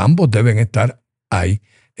 Ambos deben estar ahí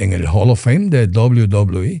en el Hall of Fame de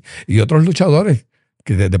WWE y otros luchadores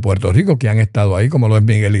que desde Puerto Rico que han estado ahí, como lo es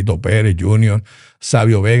Miguelito Pérez Jr.,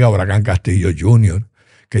 Sabio Vega, Huracán Castillo Jr.,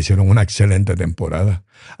 que hicieron una excelente temporada.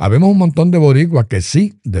 Habemos un montón de boricuas que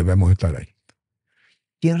sí debemos estar ahí.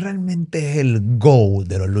 ¿Quién realmente es el GOAT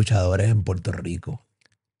de los luchadores en Puerto Rico?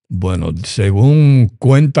 Bueno, según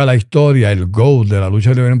cuenta la historia, el GOAT de la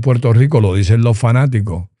lucha libre en Puerto Rico, lo dicen los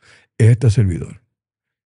fanáticos, es este servidor.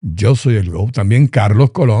 Yo soy el GOAT. También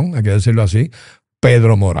Carlos Colón, hay que decirlo así.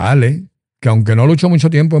 Pedro Morales, que aunque no luchó mucho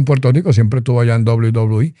tiempo en Puerto Rico, siempre estuvo allá en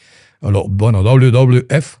WWE,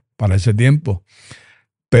 WWF para ese tiempo.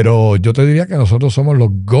 Pero yo te diría que nosotros somos los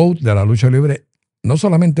GOAT de la lucha libre, no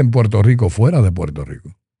solamente en Puerto Rico, fuera de Puerto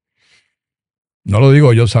Rico. No lo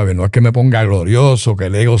digo yo, ¿sabes? No es que me ponga glorioso, que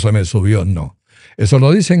el ego se me subió, no. Eso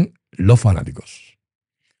lo dicen los fanáticos.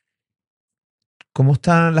 ¿Cómo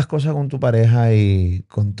están las cosas con tu pareja y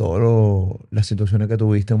con todas las situaciones que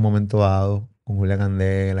tuviste en un momento dado, con Julia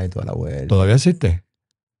Candela y toda la vuelta? ¿Todavía existe?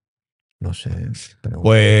 No sé.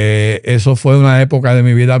 Pues eso fue una época de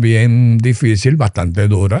mi vida bien difícil, bastante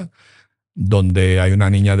dura, donde hay una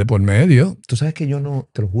niña de por medio. Tú sabes que yo no,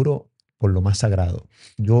 te lo juro, por lo más sagrado.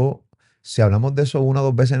 Yo, si hablamos de eso una o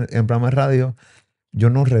dos veces en programa de radio, yo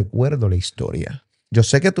no recuerdo la historia. Yo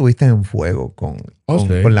sé que tuviste en fuego con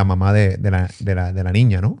la mamá de la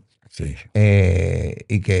niña, ¿no? Sí.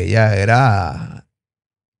 Y que ella era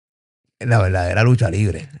la verdadera lucha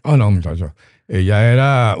libre. Oh, no, muchachos. Ella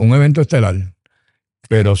era un evento estelar.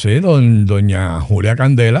 Pero sí, doña Julia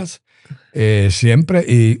Candelas, siempre,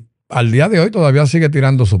 y al día de hoy todavía sigue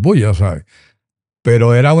tirando su puya, ¿sabes?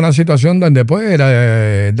 Pero era una situación donde pues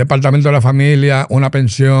era el departamento de la familia, una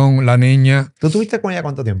pensión, la niña. ¿Tú tuviste con ella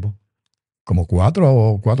cuánto tiempo? Como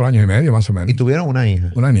 4 años y medio más o menos. ¿Y tuvieron una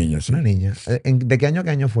hija? Una niña, sí. Una niña. ¿De qué año a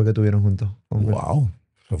qué año fue que tuvieron juntos? Wow,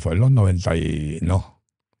 eso fue en los 90 y... no.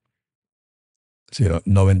 Sí,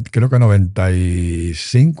 creo que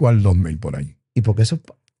 95 al 2000 por ahí. ¿Y por qué eso?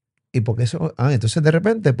 Entonces de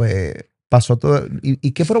repente pues pasó todo.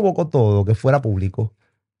 ¿Y qué provocó todo? Que fuera público.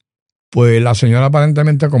 Pues la señora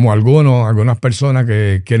aparentemente, como algunas personas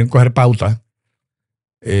que quieren coger pauta,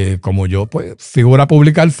 como yo, pues figura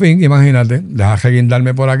pública al fin, imagínate, deja que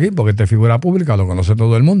guindarme por aquí, porque esta figura pública lo conoce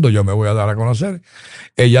todo el mundo, yo me voy a dar a conocer.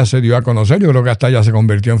 Ella se dio a conocer, yo creo que hasta ella se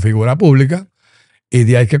convirtió en figura pública, y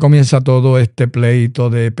de ahí que comienza todo este pleito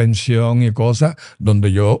de pensión y cosas,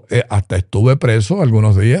 donde yo hasta estuve preso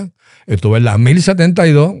algunos días, estuve en la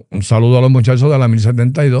 1072, un saludo a los muchachos de la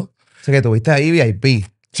 1072. O sea que tuviste ahí VIP.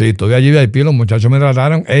 Sí, estuve allí VIP, los muchachos me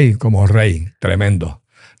trataron, como rey, tremendo.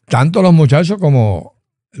 Tanto los muchachos como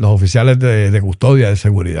los oficiales de custodia, de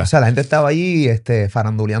seguridad. O sea, la gente estaba allí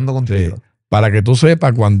faranduleando contigo. Sí. Para que tú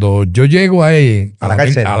sepas, cuando yo llego ahí a la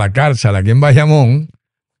cárcel, aquí en Bayamón,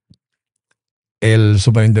 el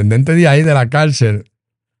superintendente de ahí de la cárcel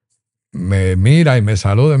me mira y me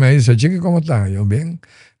saluda y me dice, Chiqui, ¿cómo estás? Y yo, bien.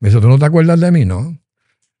 Me dice, ¿tú no te acuerdas de mí? No.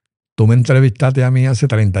 Tú me entrevistaste a mí hace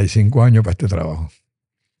 35 años para este trabajo.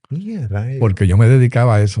 Porque yo me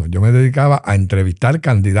dedicaba a eso. Yo me dedicaba a entrevistar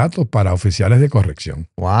candidatos para oficiales de corrección.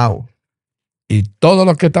 Wow. Y todos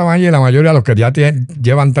los que estaban allí, la mayoría de los que ya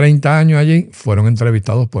llevan 30 años allí, fueron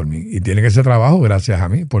entrevistados por mí. Y tienen ese trabajo gracias a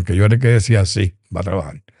mí, porque yo era el que decía, sí, va a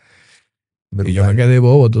trabajar. Brutal. Y yo me quedé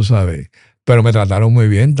bobo, tú sabes. Pero me trataron muy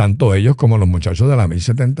bien, tanto ellos como los muchachos de la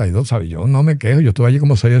 1072, ¿sabes? Yo no me quejo. Yo estuve allí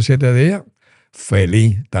como 6 o 7 días,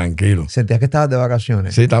 feliz, tranquilo. ¿Sentías que estabas de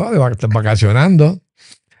vacaciones? Sí, estaba vacacionando.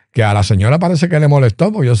 Que a la señora parece que le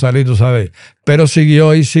molestó, porque yo salí, tú sabes, pero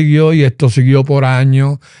siguió, y esto siguió por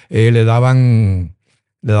años. Le daban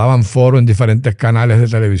foro en diferentes canales de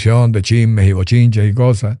televisión, de chismes y bochinches y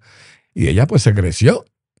cosas, y ella pues se creció.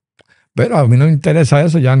 Pero a mí no me interesa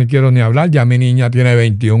eso, ya ni quiero ni hablar, ya mi niña tiene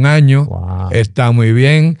 21 años, wow. Está muy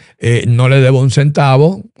bien, no le debo un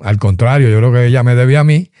centavo, al contrario, yo creo que ella me debe a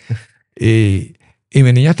mí, y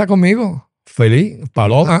mi niña está conmigo. Feliz,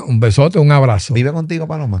 Paloma, un besote, un abrazo. ¿Vive contigo,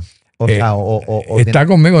 Paloma? Está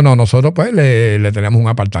conmigo, no, nosotros pues le tenemos un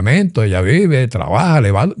apartamento, ella vive, trabaja,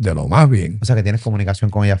 le va de lo más bien. O sea que tienes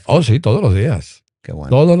comunicación con ella. Oh, sí, todos los días. Qué bueno.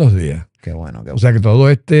 Todos los días. Qué bueno, qué bueno. O sea que todo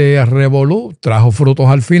este revolú trajo frutos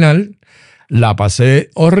al final, la pasé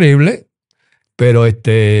horrible, pero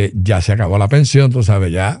ya se acabó la pensión, tú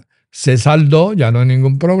sabes, ya se saldó, ya no hay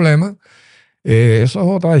ningún problema. Eso es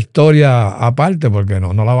otra historia aparte, porque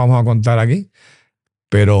no la vamos a contar aquí.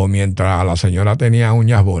 Pero mientras la señora tenía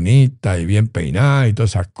uñas bonitas y bien peinadas y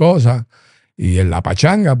todas esas cosas, y en la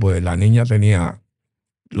pachanga, pues la niña tenía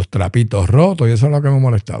los trapitos rotos y eso es lo que me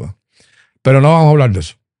molestaba. Pero no vamos a hablar de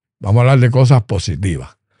eso. Vamos a hablar de cosas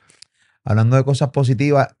positivas. Hablando de cosas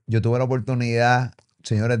positivas, yo tuve la oportunidad,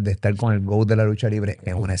 señores, de estar con el GOAT de la lucha libre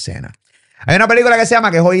en una escena. Hay una película que se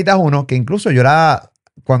llama Que Joyitas 1, que incluso yo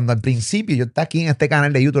cuando al principio, yo estaba aquí en este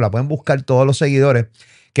canal de YouTube, la pueden buscar todos los seguidores,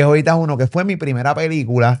 Que Joyitas 1, que fue mi primera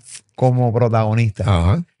película como protagonista.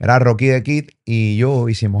 Ajá. Era Rocky the Kid y yo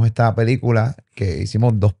hicimos esta película que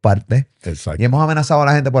hicimos 2 partes. Exacto. Y hemos amenazado a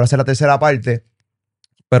la gente por hacer la 3ª parte,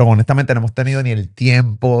 pero honestamente no hemos tenido ni el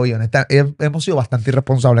tiempo y hemos sido bastante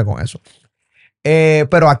irresponsables con eso.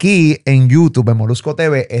 Pero aquí en YouTube, en Mu3rte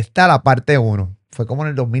TV, está la parte 1. Fue como en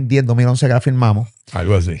el 2010, 2011 que la filmamos.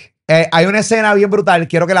 Algo así. Hay una escena bien brutal,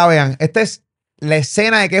 quiero que la vean. Esta es la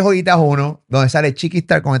escena de Que Joyitas 1, donde sale Chicky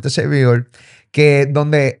Starr con este servidor,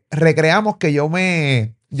 donde recreamos que yo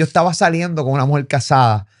estaba saliendo con una mujer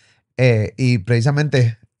casada y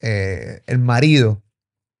precisamente el marido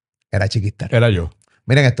era Chicky Starr. Era yo.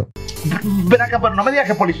 Miren esto. Ven acá, pero no me digas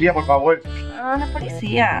que es policía, por favor. No, no es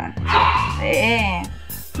policía.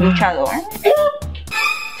 Luchador.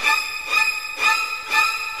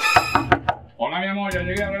 Hola, mi amor, ya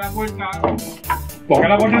llegué a abrir la puerta. ¿Por qué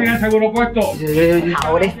la puerta tiene el seguro puesto?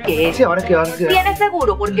 Ahora es que. Sí, ahora es que. ¿Tienes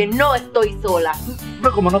seguro? Porque no estoy sola.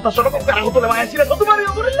 Pero como no estás solo, ¿con carajo tú le vas a decir eso a tu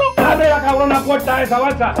marido por el no? ¡Abre la cabrona puerta esa,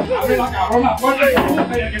 balsa! ¡Abre la cabrona puerta y puta!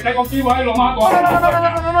 Y el que esté contigo ahí lo mato.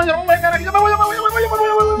 No, yo no me voy, yo me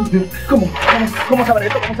voy. ¿Cómo sabré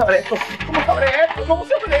esto? ¿Cómo sabré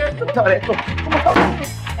esto?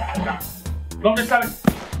 ¿Dónde está?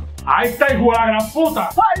 Ahí está, hijo de la gran puta.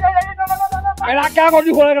 Ay, no. Ven acá,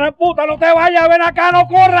 hijo de la gran puta, no te vayas, ven acá, no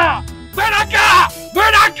corra. ¡Ven acá! ¡Ven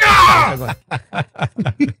acá!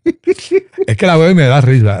 Es que la veo y me da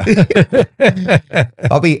risa.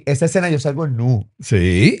 Papi, esa escena yo salgo en nu.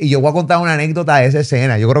 Sí. Y yo voy a contar una anécdota de esa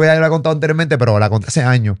escena. Yo creo que ya la he contado anteriormente, pero la conté hace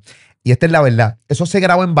años. Y esta es la verdad. Eso se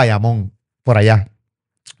grabó en Bayamón, por allá.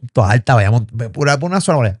 Toda alta Bayamón, por una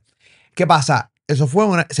sola hora. ¿Qué pasa? Eso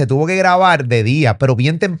se tuvo que grabar de día, pero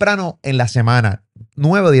bien temprano en la semana.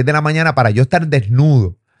 9 o 10 de la mañana para yo estar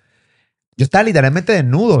desnudo. Yo estaba literalmente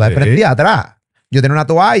desnudo, de frente y atrás. Yo tenía una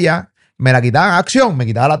toalla, me la quitaba en acción, me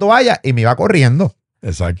quitaba la toalla y me iba corriendo.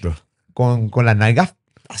 Exacto. Con las nalgas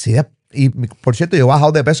así de... Y por cierto, yo he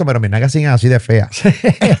bajado de peso, pero mis nalgas siguen así de feas.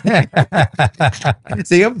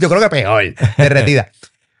 Siguen, yo creo que peor, derretidas.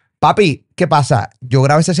 Papi, ¿qué pasa? Yo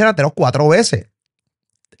grabé esa escena 3 o 4 veces.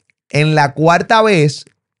 En la cuarta vez,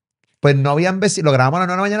 pues no habían vecinos. Lo grabamos a las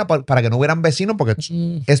 9 de la mañana para que no hubieran vecinos, porque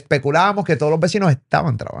especulábamos que todos los vecinos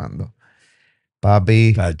estaban trabajando.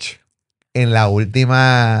 Papi, en la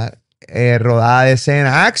última rodada de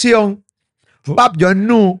escena, acción, pap, yo en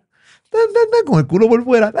nu, con el culo por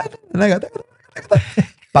fuera.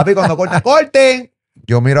 Papi, cuando corten,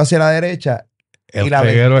 yo miro hacia la derecha el y la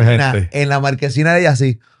vecina en la marquesina de ella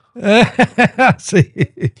así. Sí.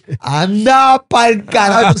 Anda pa'l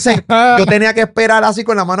carajo. Entonces, yo tenía que esperar así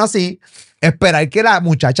con la mano así, esperar que la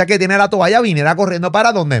muchacha que tiene la toalla viniera corriendo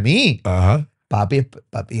para donde mí. Ajá. Papi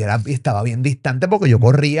estaba bien distante porque yo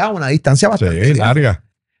corría a una distancia bastante larga.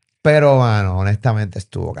 Pero, bueno, honestamente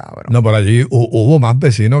estuvo cabrón. No, por allí hubo más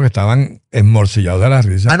vecinos que estaban enmorcillados de la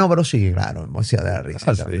risa. Ah, no, pero sí, claro, enmorcillados de la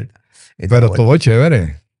risa. Sí. Pero estuvo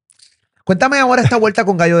chévere. Cuéntame ahora esta vuelta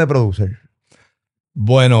con Gallo de Producer.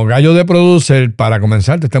 Bueno, Gallo de Producer, para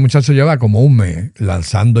comenzar, este muchacho lleva como un mes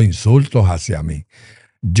lanzando insultos hacia mí.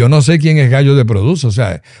 Yo no sé quién es Gallo de Producer. O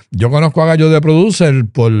sea, yo conozco a Gallo de Producer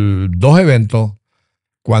por 2 eventos.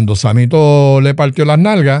 Cuando Samito le partió las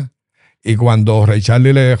nalgas y cuando Ray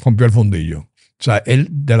Charlie le rompió el fundillo. O sea, él,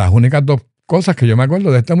 de las únicas 2 cosas que yo me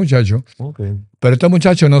acuerdo de este muchacho. Okay. Pero este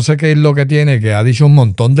muchacho no sé qué es lo que tiene, que ha dicho un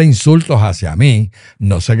montón de insultos hacia mí.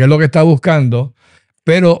 No sé qué es lo que está buscando,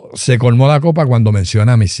 pero se colmó la copa cuando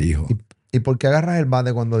menciona a mis hijos. ¿Y por qué agarras el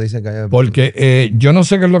bate cuando dice Gallo de Producer? Porque yo no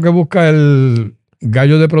sé qué es lo que busca el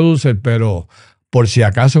Gallo de Producer, pero por si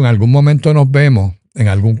acaso en algún momento nos vemos en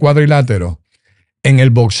algún cuadrilátero, en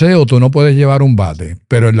el boxeo tú no puedes llevar un bate,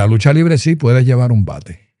 pero en la lucha libre sí puedes llevar un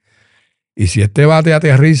bate. Y si este bate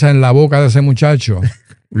aterriza en la boca de ese muchacho,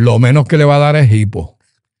 lo menos que le va a dar es hipo.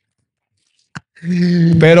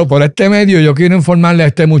 Pero por este medio yo quiero informarle a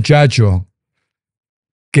este muchacho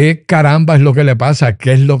qué caramba es lo que le pasa,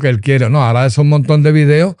 qué es lo que él quiere. No, ahora es un montón de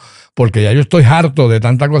videos, porque ya yo estoy harto de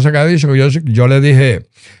tanta cosa que ha dicho, que yo le dije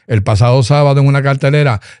el pasado sábado en una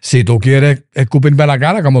cartelera, si tú quieres escupirme la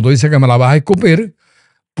cara, como tú dices que me la vas a escupir,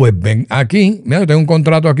 pues ven aquí, mira, yo tengo un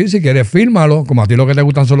contrato aquí, si quieres fírmalo, como a ti lo que te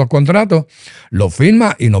gustan son los contratos, lo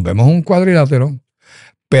firma y nos vemos en un cuadrilátero.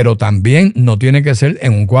 Pero también no tiene que ser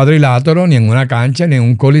en un cuadrilátero, ni en una cancha, ni en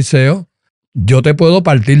un coliseo. Yo te puedo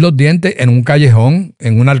partir los dientes en un callejón,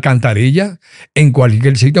 en una alcantarilla, en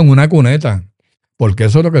cualquier sitio, en una cuneta. Porque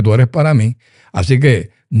eso es lo que tú eres para mí. Así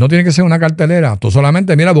que no tiene que ser una cartelera. Tú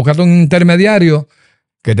solamente, mira, búscate un intermediario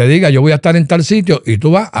que te diga, yo voy a estar en tal sitio y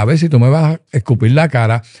tú vas a ver si tú me vas a escupir la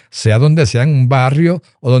cara, sea donde sea, en un barrio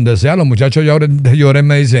o donde sea. Los muchachos de Lloren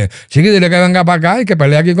me dicen, Chiqui, dile que venga para acá y que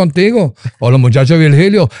pelee aquí contigo. O los muchachos de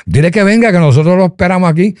Virgilio, dile que venga, que nosotros lo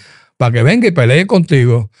esperamos aquí para que venga y pelee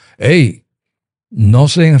contigo. Ey, no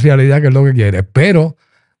sé en realidad qué es lo que quiere, pero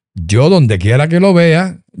yo donde quiera que lo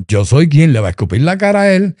vea, yo soy quien le va a escupir la cara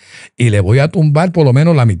a él y le voy a tumbar por lo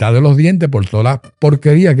menos la mitad de los dientes por toda la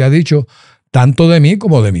porquería que ha dicho, tanto de mí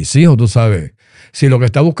como de mis hijos, tú sabes. Si lo que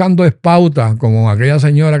está buscando es pauta, como aquella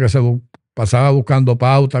señora que se pasaba buscando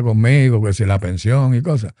pauta conmigo, que si la pensión y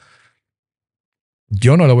cosas,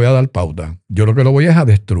 yo no le voy a dar pauta. Yo lo que lo voy es a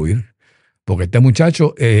destruir. Porque este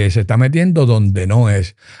muchacho se está metiendo donde no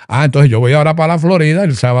es. Ah, entonces yo voy ahora para la Florida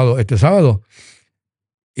este sábado.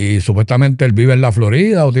 Y supuestamente él vive en la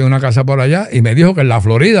Florida o tiene una casa por allá. Y me dijo que en la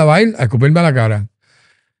Florida va a ir a escupirme a la cara.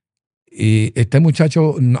 Y este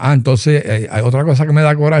muchacho, entonces hay otra cosa que me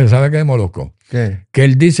da coraje, ¿sabe qué, Molusco? ¿Qué? Que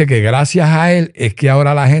él dice que gracias a él es que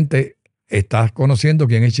ahora la gente está conociendo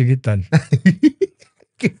quién es Chicky Starr.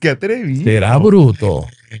 Qué atrevido. Será bruto,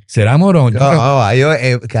 será morón.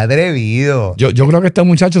 Qué atrevido. Yo creo que este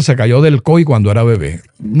muchacho se cayó del COI cuando era bebé.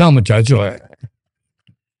 No, muchacho,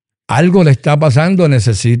 algo le está pasando,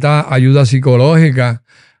 necesita ayuda psicológica.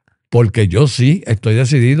 porque yo sí estoy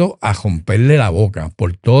decidido a romperle la boca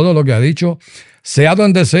por todo lo que ha dicho, sea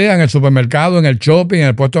donde sea, en el supermercado, en el shopping, en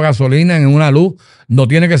el puesto de gasolina, en una luz, no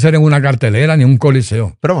tiene que ser en una cartelera ni un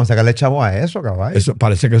coliseo. Pero vamos a sacarle chavo a eso, caballo. Eso,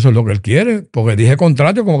 parece que eso es lo que él quiere, porque dije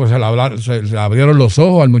contrario, como que se le abrieron los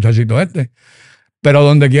ojos al muchachito este. Pero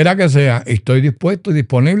donde quiera que sea, estoy dispuesto y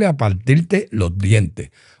disponible a partirte los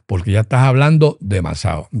dientes, porque ya estás hablando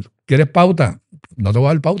demasiado. ¿Quieres pauta? No te voy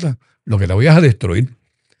a dar pauta. Lo que te voy a destruir,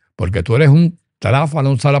 porque tú eres un tráfalo,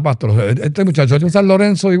 un salapastro. Este muchacho es un San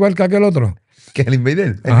Lorenzo igual que aquel otro. ¿Que el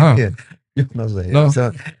invader? Ajá. Yo no sé. No.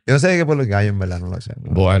 Yo no sé de qué pueblo que hay, en verdad, no lo sé.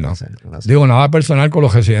 Bueno, no sé. digo, nada personal con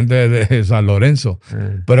los residentes de San Lorenzo,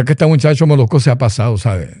 pero es que este muchacho Molusco se ha pasado,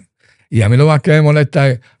 ¿sabes? Y a mí lo más que me molesta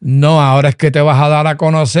es, no, ahora es que te vas a dar a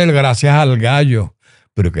conocer gracias al gallo.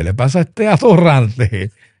 Pero ¿qué le pasa a este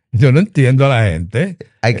atorrante? Yo no entiendo a la gente.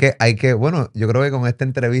 Bueno, yo creo que con esta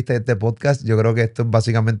entrevista y este podcast, yo creo que esto es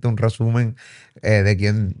básicamente un resumen de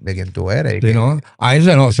quién tú eres. Sí, ¿no? Ahí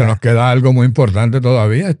se nos queda algo muy importante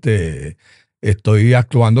todavía. Estoy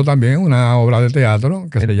actuando también en una obra de teatro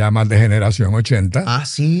que se llama De Generación 80. Ah,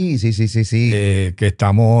 sí. Que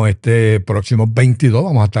estamos próximo 22,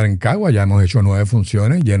 vamos a estar en Cagua, ya hemos hecho 9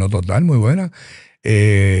 funciones, lleno total, muy buena.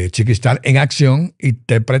 Chicky Starr en acción,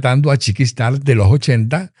 interpretando a Chicky Starr de los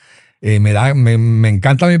 80. Me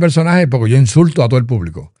encanta mi personaje porque yo insulto a todo el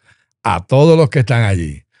público, a todos los que están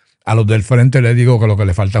allí. A los del frente les digo que lo que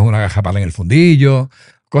les falta es una gajapala en el fundillo,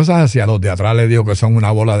 cosas así. A los de atrás les digo que son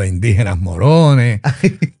una bola de indígenas morones.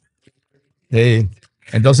 Sí.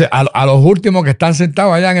 Entonces, a los últimos que están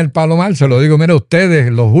sentados allá en el Palomar, se lo digo, mire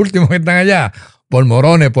ustedes, los últimos que están allá, por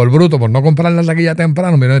morones, por brutos, por no comprar la taquilla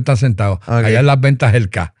temprano, miren dónde están sentados. Okay. Allá en las ventas del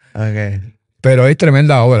K. Okay. Pero es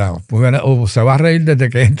tremenda obra. Se va a reír desde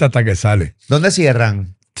que entra hasta que sale. ¿Dónde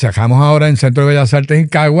cierran? Sacamos ahora en Centro de Bellas Artes en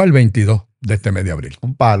Cagua el 22 de este mes de abril.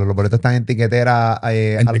 Un palo, los boletos están en tiquetera.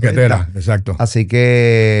 En tiquetera, exacto. Así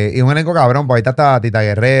que, y un elenco cabrón, pues ahí está Tita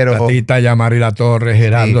Guerrero. Tita, Yamari La Torre,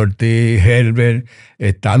 Gerardo Ortiz, Herbert,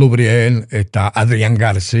 está Lubriel, está Adrián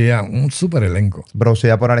García, un súper elenco.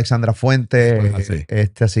 Producida por Alexandra Fuentes.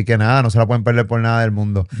 Así que nada, no se la pueden perder por nada del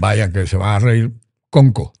mundo. Vayan, que se van a reír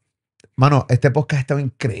conco. Mano, este podcast está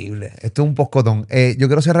increíble. Esto es un podcotón. Yo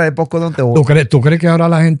quiero cerrar el podcotón. ¿Tú crees que ahora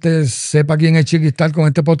la gente sepa quién es Chicky Starr con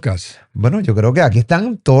este podcast? Bueno, yo creo que aquí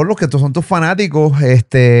están todos los que son tus fanáticos,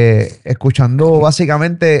 escuchando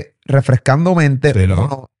básicamente, refrescando mente. Sí, ¿no?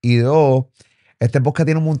 Uno, y dos, este podcast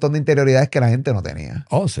tiene un montón de interioridades que la gente no tenía.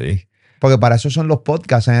 Oh, sí. Porque para eso son los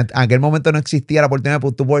podcasts. En aquel momento no existía la oportunidad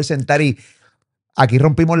de tú poder sentar y aquí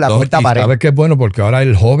rompimos la cuarta pared. ¿Sabes qué es bueno? Porque ahora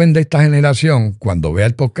el joven de esta generación, cuando vea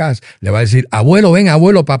el podcast, le va a decir, abuelo,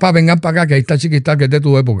 papá, vengan para acá, que ahí está Chicky Starr, que es de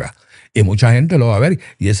tu época. Y mucha gente lo va a ver.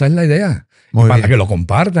 Y esa es la idea. Para que lo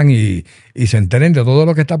compartan y se enteren de todo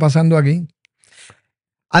lo que está pasando aquí.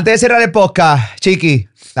 Antes de cerrar el podcast, Chicky,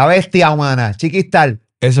 la bestia humana, Chicky Starr.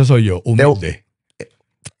 Ese soy yo, humilde.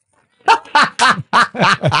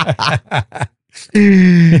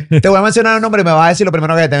 Te voy a mencionar un nombre y me vas a decir lo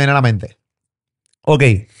primero que te viene a la mente. Ok.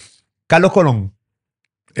 Carlos Colón.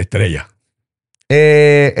 Estrella.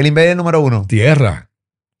 El Invader número 1. Tierra.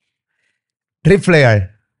 Ric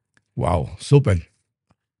Flair. Wow, súper.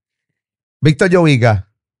 Víctor Jovica.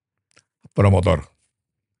 Promotor.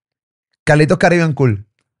 Carlitos Caribbean Cool.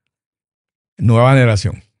 Nueva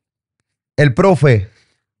generación. El profe.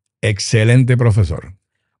 Excelente profesor.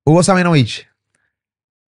 Hugo Sabinovich.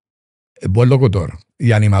 Buen locutor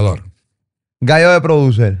y animador. Gallo de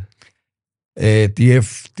producer.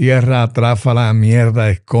 Tierra, tráfala, mierda,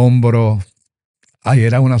 escombro. Ay,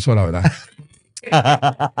 era una sola, ¿verdad?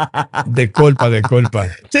 De culpa.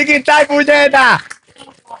 Chicky Starr, puñeta.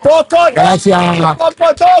 Gracias.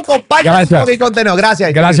 Compartan mi contenido.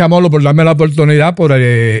 Gracias. Gracias, Molo, por darme la oportunidad, por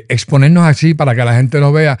exponernos así para que la gente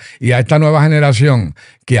nos vea y a esta nueva generación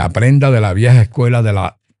que aprenda de la vieja escuela, de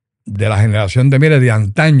la generación de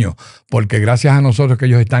antaño, porque gracias a nosotros que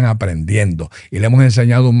ellos están aprendiendo y le hemos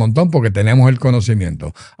enseñado un montón porque tenemos el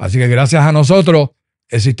conocimiento. Así que gracias a nosotros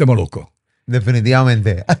existe Molusco.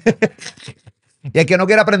 Definitivamente. Y el que no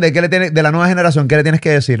quiere aprender, ¿qué le tiene, de la nueva generación, qué le tienes que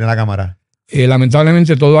decir en la cámara?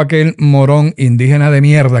 Lamentablemente todo aquel morón indígena de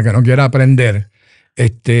mierda que no quiera aprender,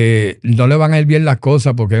 no le van a ir bien las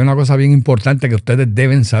cosas, porque hay una cosa bien importante que ustedes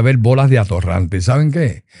deben saber, bolas de atorrante. ¿Y saben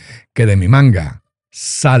qué? Que de mi manga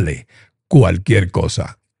sale cualquier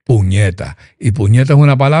cosa. Puñeta. Y puñeta es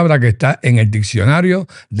una palabra que está en el diccionario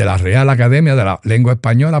de la Real Academia de la Lengua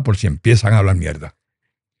Española por si empiezan a hablar mierda.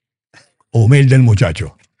 Humilde el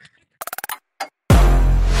muchacho.